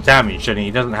has more damage and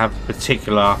he doesn't have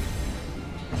particular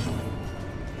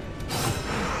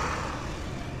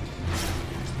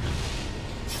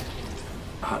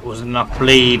it wasn't enough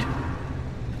bleed.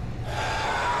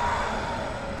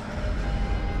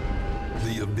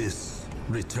 The abyss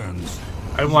returns.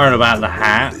 Don't worry about the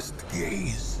hat.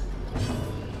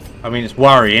 I mean, it's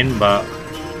worrying, but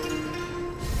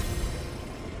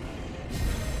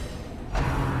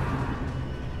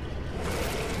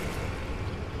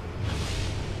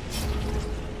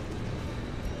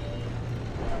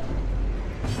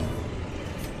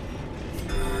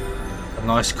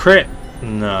Nice crit.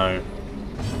 No.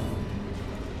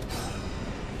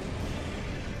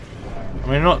 I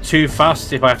mean, not too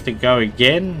fast if I have to go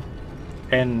again.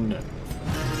 And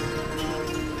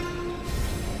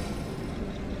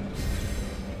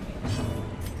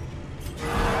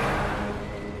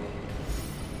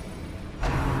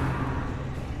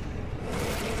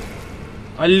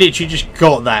I literally just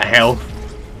got that health.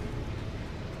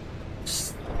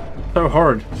 It's so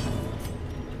hard.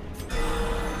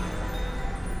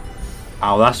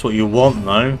 Oh, that's what you want,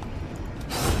 though.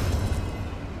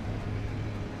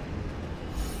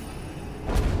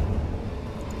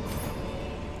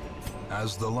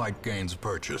 As the light gains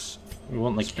purchase, We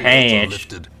want the spirits are cash.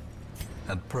 lifted,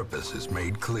 and purpose is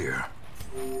made clear.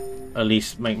 At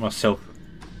least make myself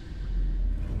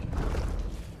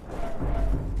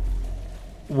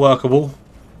workable.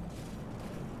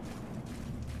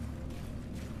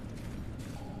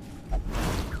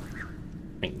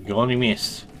 Thank God he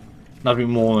missed.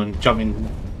 Nothing more than jumping,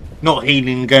 not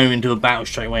healing, going into a battle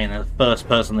straight away, and the first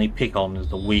person they pick on is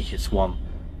the weakest one.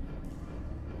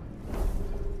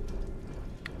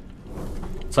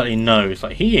 It's like they know, it's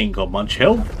like he ain't got much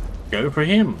health. Go for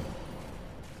him.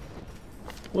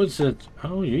 What's it?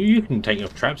 Oh, you can take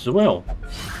off traps as well.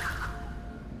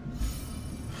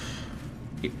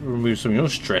 Remove some of your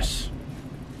stress.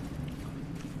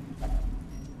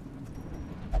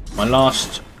 My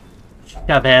last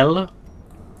shovel.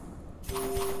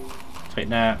 Take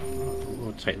that.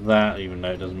 We'll take that, even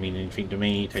though it doesn't mean anything to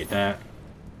me. Take that.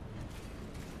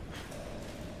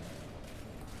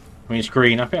 I mean, it's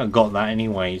green. I think I got that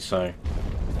anyway, so.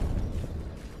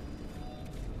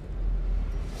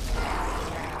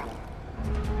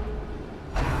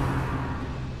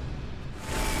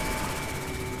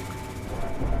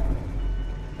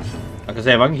 Like I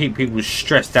said, if I can keep people's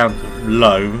stress down to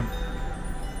low,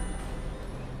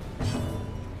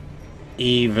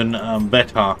 even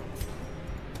better.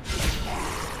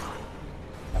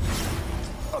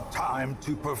 A time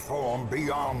to perform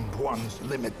beyond one's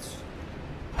limits.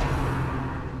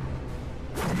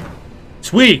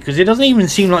 It's weird because it doesn't even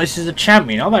seem like this is a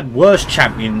champion. I've had worse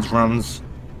champions runs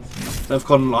that have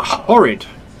gone like horrid.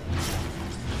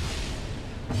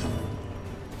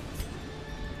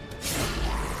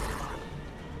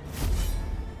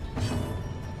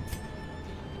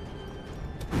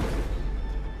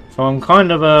 So I'm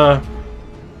kind of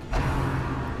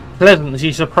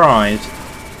pleasantly surprised.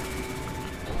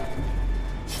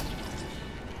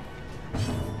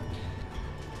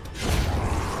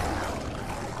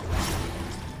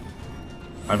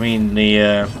 I mean,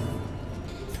 the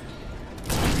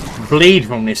bleed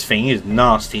from this thing is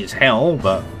nasty as hell,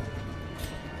 but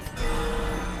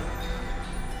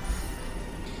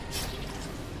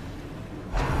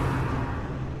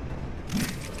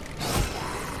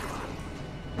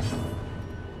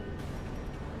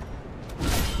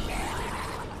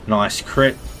nice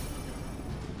crit.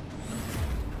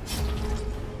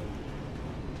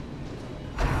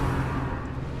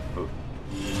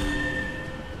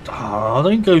 Oh,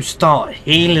 don't go start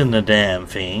healing the damn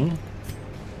thing.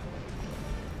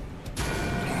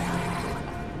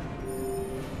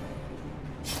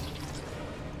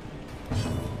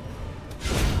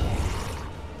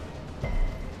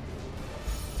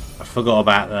 I forgot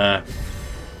about that.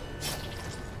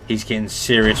 He's getting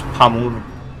serious pummeled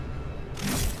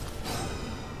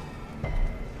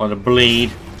by the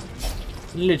bleed.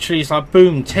 Literally, it's like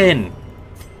boom, 10.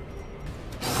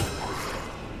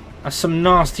 That's some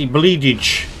nasty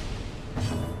bleedage.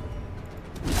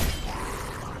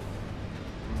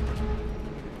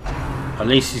 At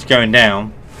least he's going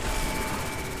down.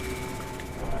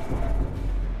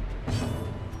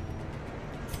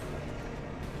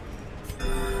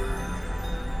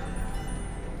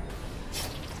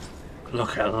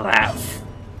 Look at that.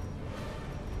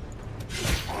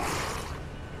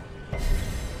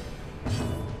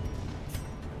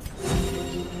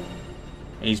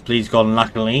 His bleed's gone,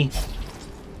 luckily.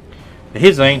 But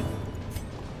his ain't.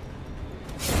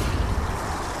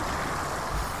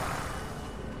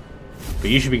 But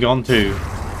you should be gone too.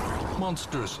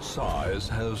 Monster's size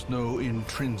has no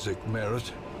intrinsic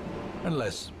merit,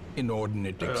 unless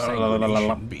inordinate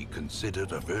exsanguination be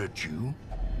considered a virtue.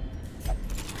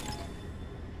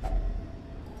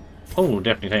 Oh,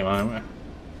 definitely take my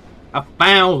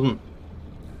 1,000.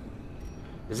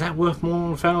 Is that worth more than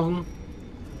 1,000?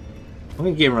 I'm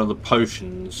gonna get rid of the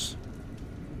potions.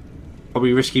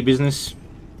 Probably risky business.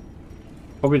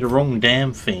 Probably the wrong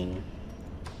damn thing.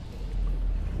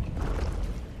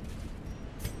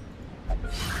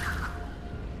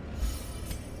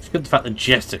 It's good the fact that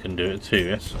Jester can do it too.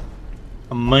 That's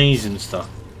amazing stuff.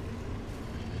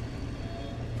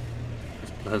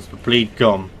 Has the bleed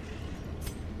gone?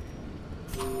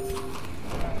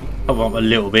 Cover up a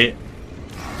little bit.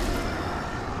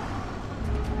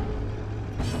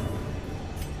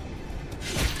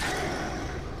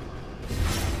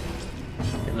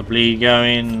 Get the bleed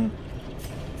going.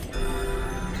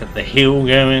 Get the heal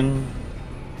going.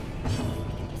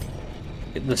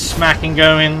 Get the smacking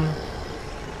going.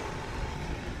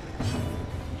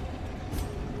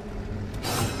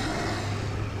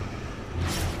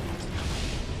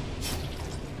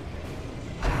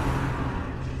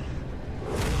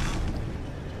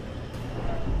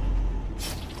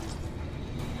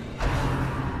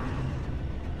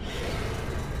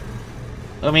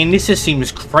 I mean, this just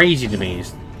seems crazy to me.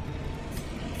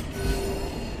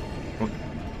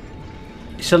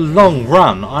 It's a long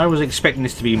run. I was expecting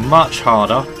this to be much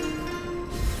harder.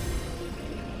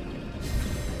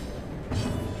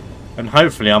 And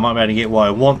hopefully I might be able to get what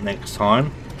I want next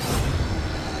time.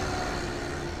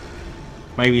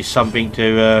 Maybe something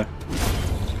to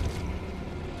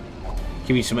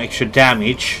give me some extra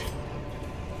damage.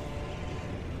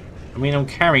 I mean, I'm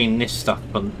carrying this stuff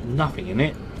but nothing in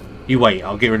it. You wait,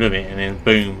 I'll get rid of it and then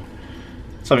boom.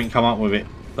 Something come up with it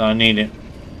that I need it.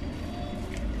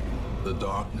 The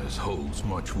darkness holds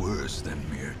much worse than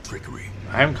mere trickery.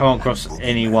 I haven't come across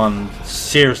anyone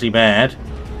seriously bad.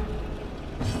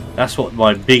 That's what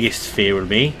my biggest fear would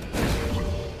be.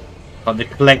 Like the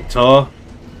Collector. Or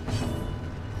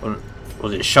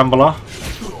was it Shambhala?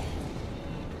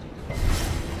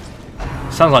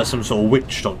 Sounds like some sort of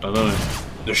witch doctor, doesn't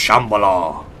it? The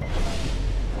Shambhala.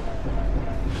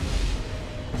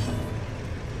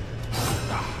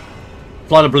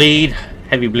 Blood of bleed,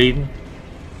 heavy bleeding.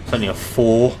 It's only a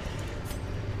 4.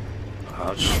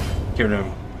 I'll just get rid of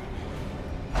him.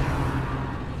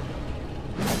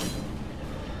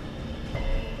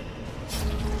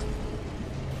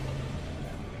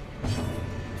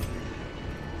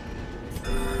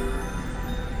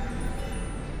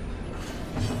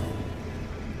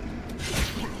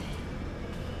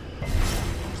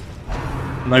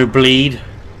 No bleed.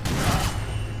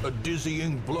 A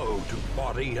dizzying blow to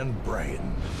body and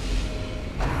brain.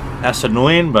 That's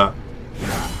annoying, but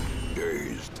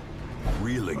Dazed,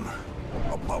 reeling,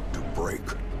 about to break.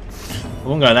 I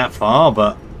won't go that far,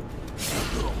 but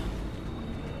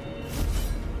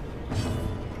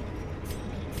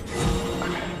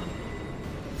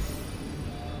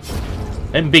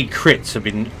them big crits have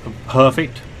been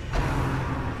perfect.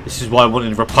 This is why I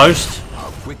wanted to riposte. How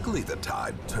quickly the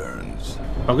tide turns.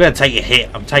 I'm going to take a hit.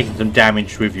 I'm taking some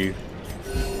damage with you.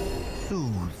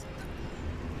 Soothed.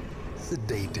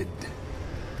 Sedated.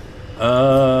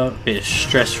 Bit of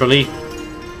stress relief.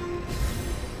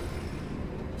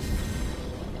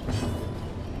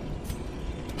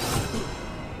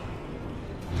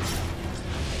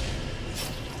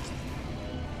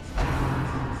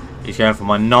 He's going for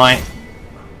my knight.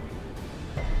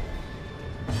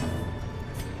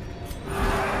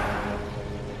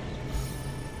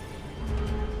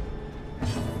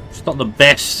 It's not the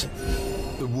best.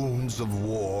 The wounds of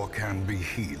war can be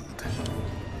healed,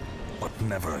 but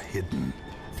never hidden.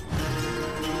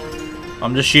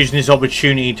 I'm just using this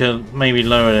opportunity to maybe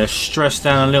lower their stress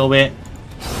down a little bit.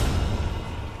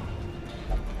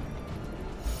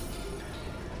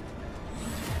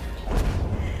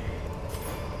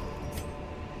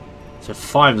 So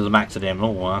 5 of them acted them.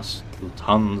 Oh, that's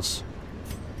tons.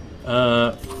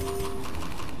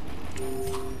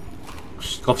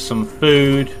 Scoff some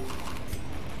food.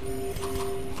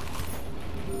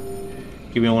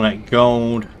 Give me all that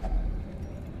gold.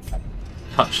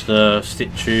 Touch the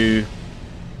statue.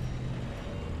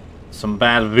 Some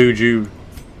bad voodoo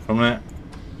from that.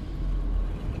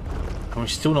 And we're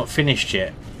still not finished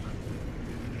yet.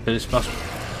 So this must...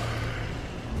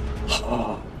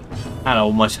 Oh, I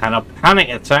almost had a panic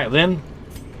attack then.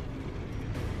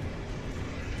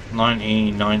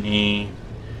 90, 90.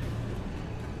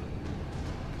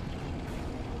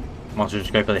 Might as well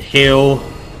just go for the heal.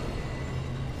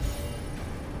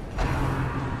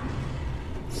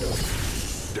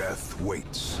 Death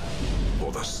waits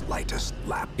for the slightest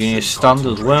lapse. Getting stunned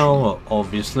as well,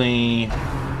 obviously.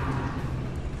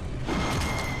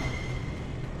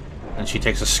 And she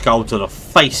takes a skull to the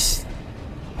face.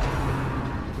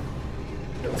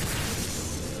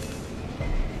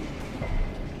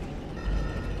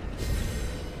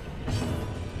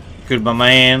 Good, my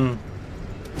man.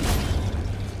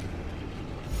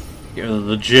 Get rid of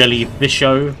the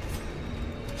jellyfisho.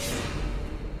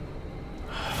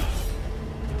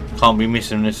 Can't be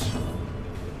missing this.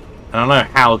 And I know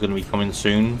Hal's going to be coming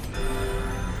soon.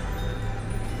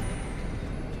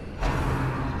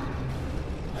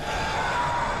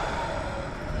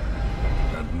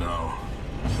 And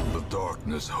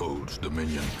Shield's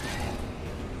dominion.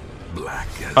 Black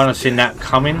as Kind of seen that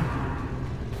coming.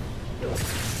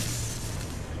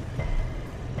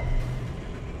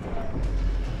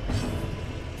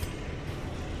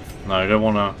 No, I don't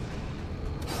want to.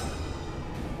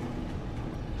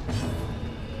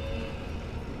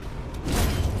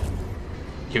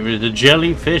 Get rid of the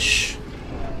jellyfish.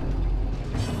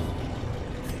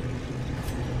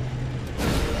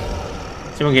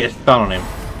 Someone get a stun on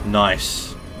him. Nice.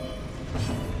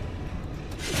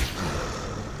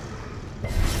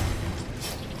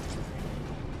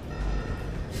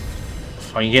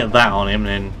 If I can get that on him,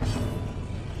 then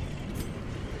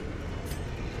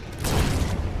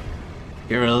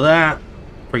get rid of that.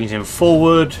 Brings him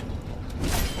forward.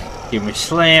 Give me a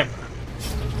slap.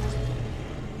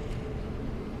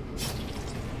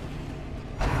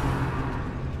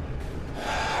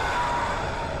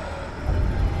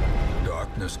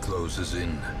 Closes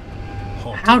in.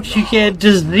 How did you get a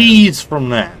disease from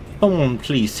that? Someone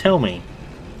please tell me.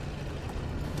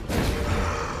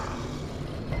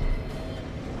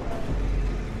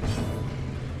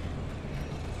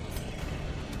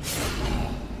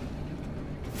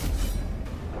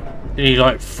 Did he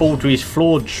like fall to his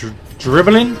floor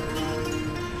dribbling?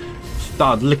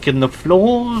 Started licking the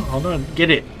floor? I don't get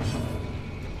it.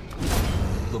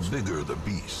 The bigger the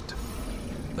beast,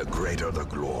 the greater the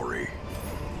glory.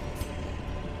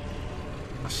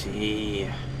 See,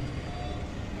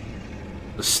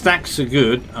 the stacks are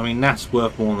good. I mean, that's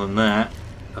worth more than that.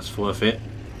 That's worth it.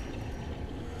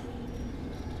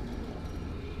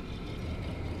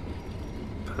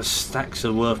 But the stacks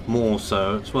are worth more,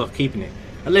 so it's worth keeping it.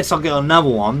 Unless I get another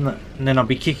one, and then I'll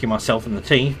be kicking myself in the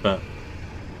teeth. But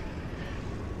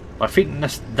I think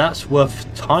that's worth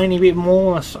a tiny bit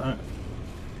more. That's,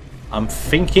 I'm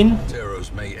thinking.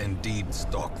 Terrors may indeed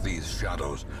stalk these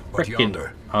shadows, but Frickin'.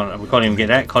 yonder. Oh, we can't even get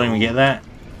that. Can't even get that.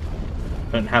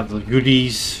 Don't have the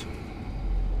goodies.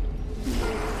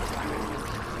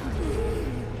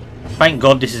 Thank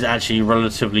God this is actually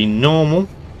relatively normal.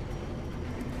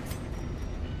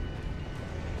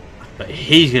 But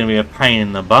he's going to be a pain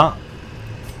in the butt.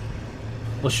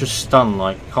 What's your stun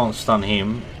like? You can't stun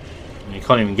him. You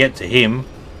can't even get to him.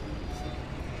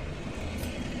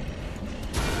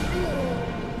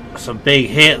 That's a big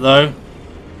hit though.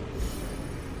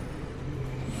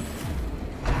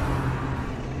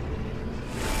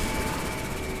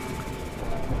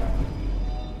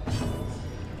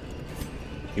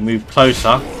 You move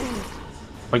closer.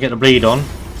 If I get the bleed on.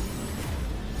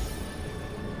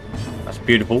 That's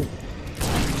beautiful.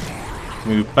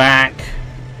 Move back.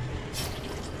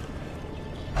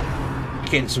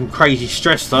 Getting some crazy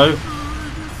stress though.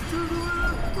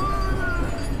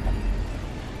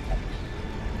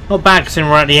 Not bad because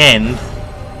we're at the end.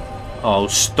 Oh,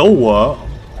 stalwart.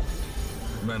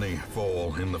 Many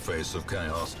fall in the face of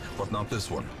chaos, but not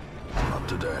this one. Not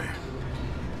today.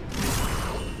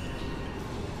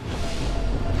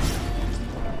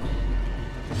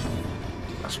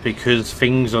 That's because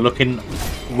things are looking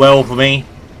well for me.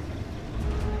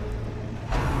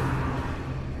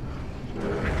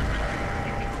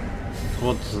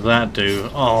 What does that do?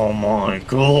 Oh my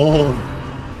god.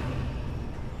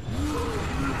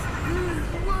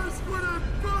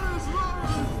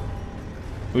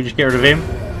 We just get rid of him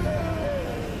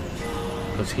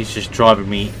because he's just driving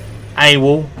me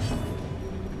AWOL.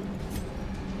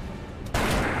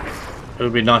 It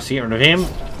would be nice to get rid of him.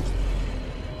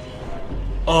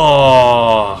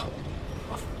 Oh,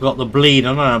 I forgot the bleed.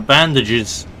 I don't know,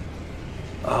 bandages.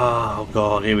 Oh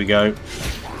god, here we go.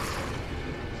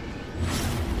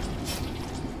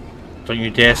 Don't you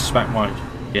dare smack my...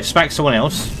 Yeah, smack someone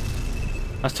else.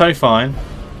 That's totally fine.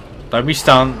 Don't be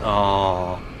stunned.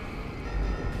 Oh.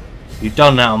 You've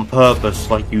done that on purpose,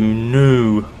 like you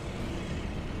knew.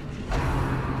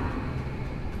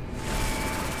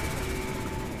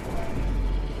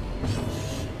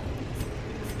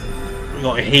 We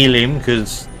got to heal him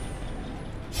because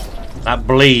that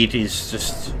bleed is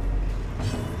just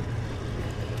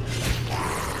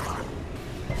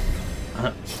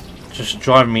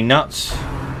driving me nuts.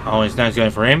 Oh, he's now going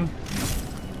for him.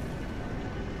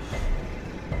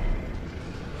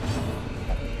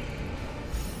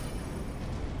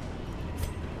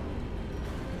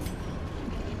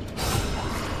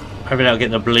 Hopefully that'll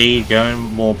get the bleed going,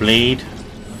 more bleed.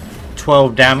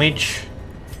 12 damage.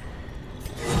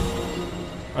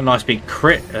 A nice big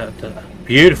crit.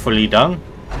 Beautifully done.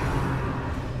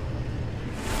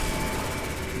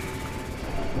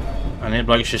 And then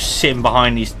bloke's just sitting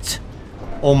behind his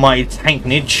almighty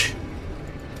tanknage.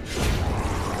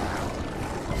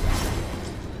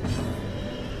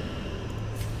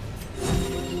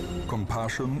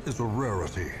 passion is a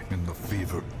rarity in the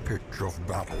fevered pitch of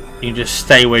battle. You can just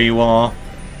stay where you are.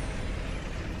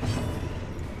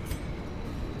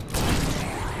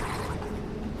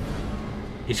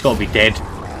 He's got to be dead.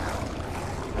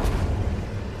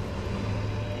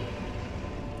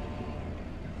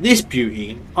 This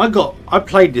beauty, I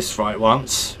played this right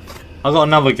once. I got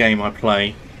another game I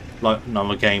play, what do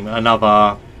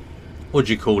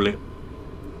you call it?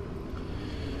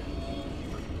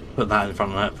 Put that in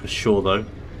front of that for sure though.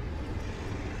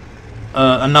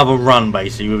 Another run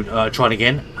basically, tried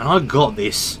again, and I got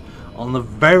this on the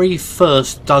very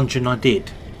first dungeon I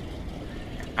did,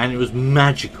 and it was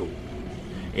magical.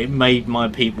 It made my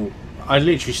people. I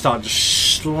literally started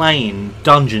slaying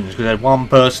dungeons because I had one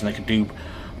person that could do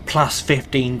plus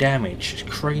 15 damage. It's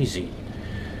crazy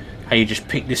how you just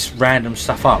pick this random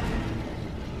stuff up.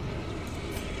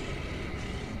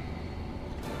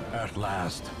 At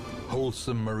last,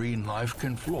 wholesome marine life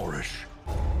can flourish,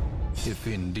 if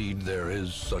indeed there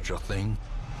is such a thing.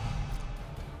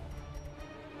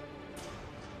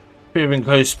 Bit of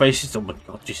enclosed spaces. Oh my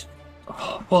god! Just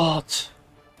what?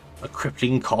 A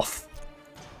crippling cough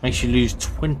makes you lose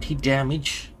 20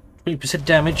 damage, 20%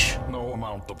 damage. No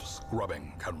amount of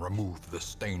scrubbing can remove the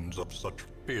stains of such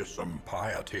fearsome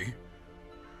piety.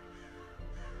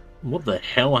 What the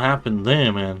hell happened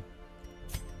there, man?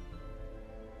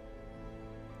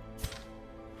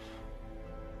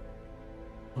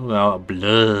 Oh,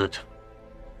 blood.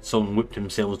 Someone whipped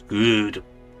themselves good.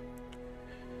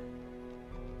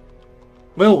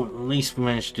 Well, at least we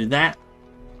managed to do that.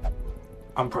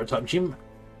 I'm Prototype Jim.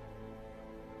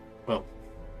 Well,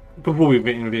 before we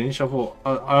finished, I thought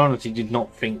I honestly did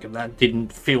not think that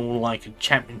didn't feel like a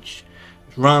championship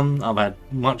run. I've had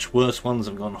much worse ones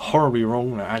that have gone horribly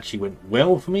wrong that actually went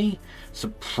well for me,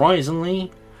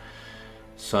 surprisingly.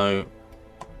 So,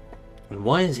 and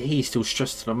why is he still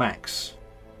stressed to the max?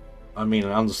 I mean,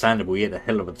 understandable, he had a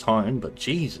hell of a time, but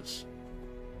Jesus.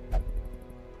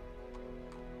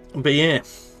 But yeah,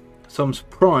 so I'm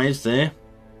surprised there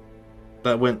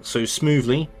that went so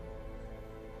smoothly.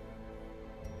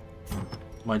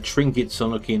 My trinkets are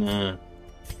looking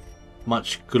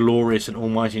much glorious and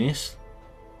almightiness.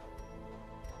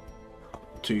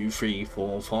 2, 3,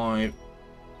 4, 5.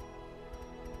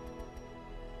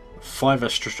 5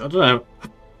 extra. I don't know.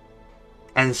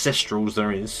 Ancestrals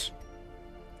there is.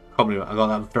 Probably I got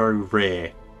that very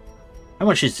rare. How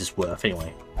much is this worth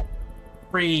anyway?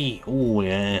 3. Oh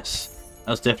yes,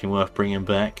 that's definitely worth bringing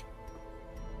back.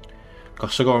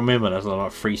 Gosh, I gotta remember that's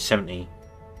like 370.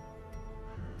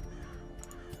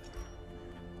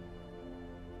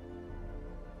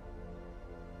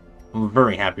 I'm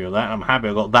very happy with that. I'm happy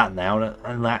I got that now,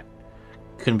 and that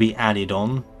can be added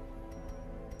on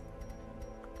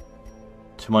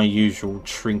to my usual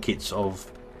trinkets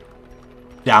of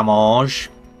damage.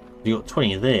 You got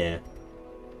 20 there.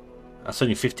 That's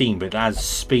only 15, but it adds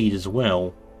speed as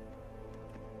well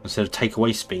instead of take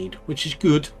away speed, which is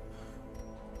good.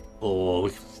 Oh,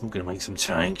 we're gonna make some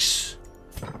tanks.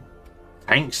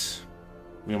 Tanks.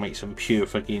 We're gonna make some pure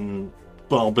fucking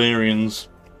barbarians.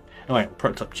 Alright,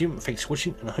 Prototype Jim, thanks for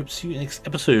watching, and I hope to see you in the next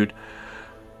episode.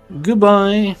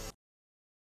 Goodbye.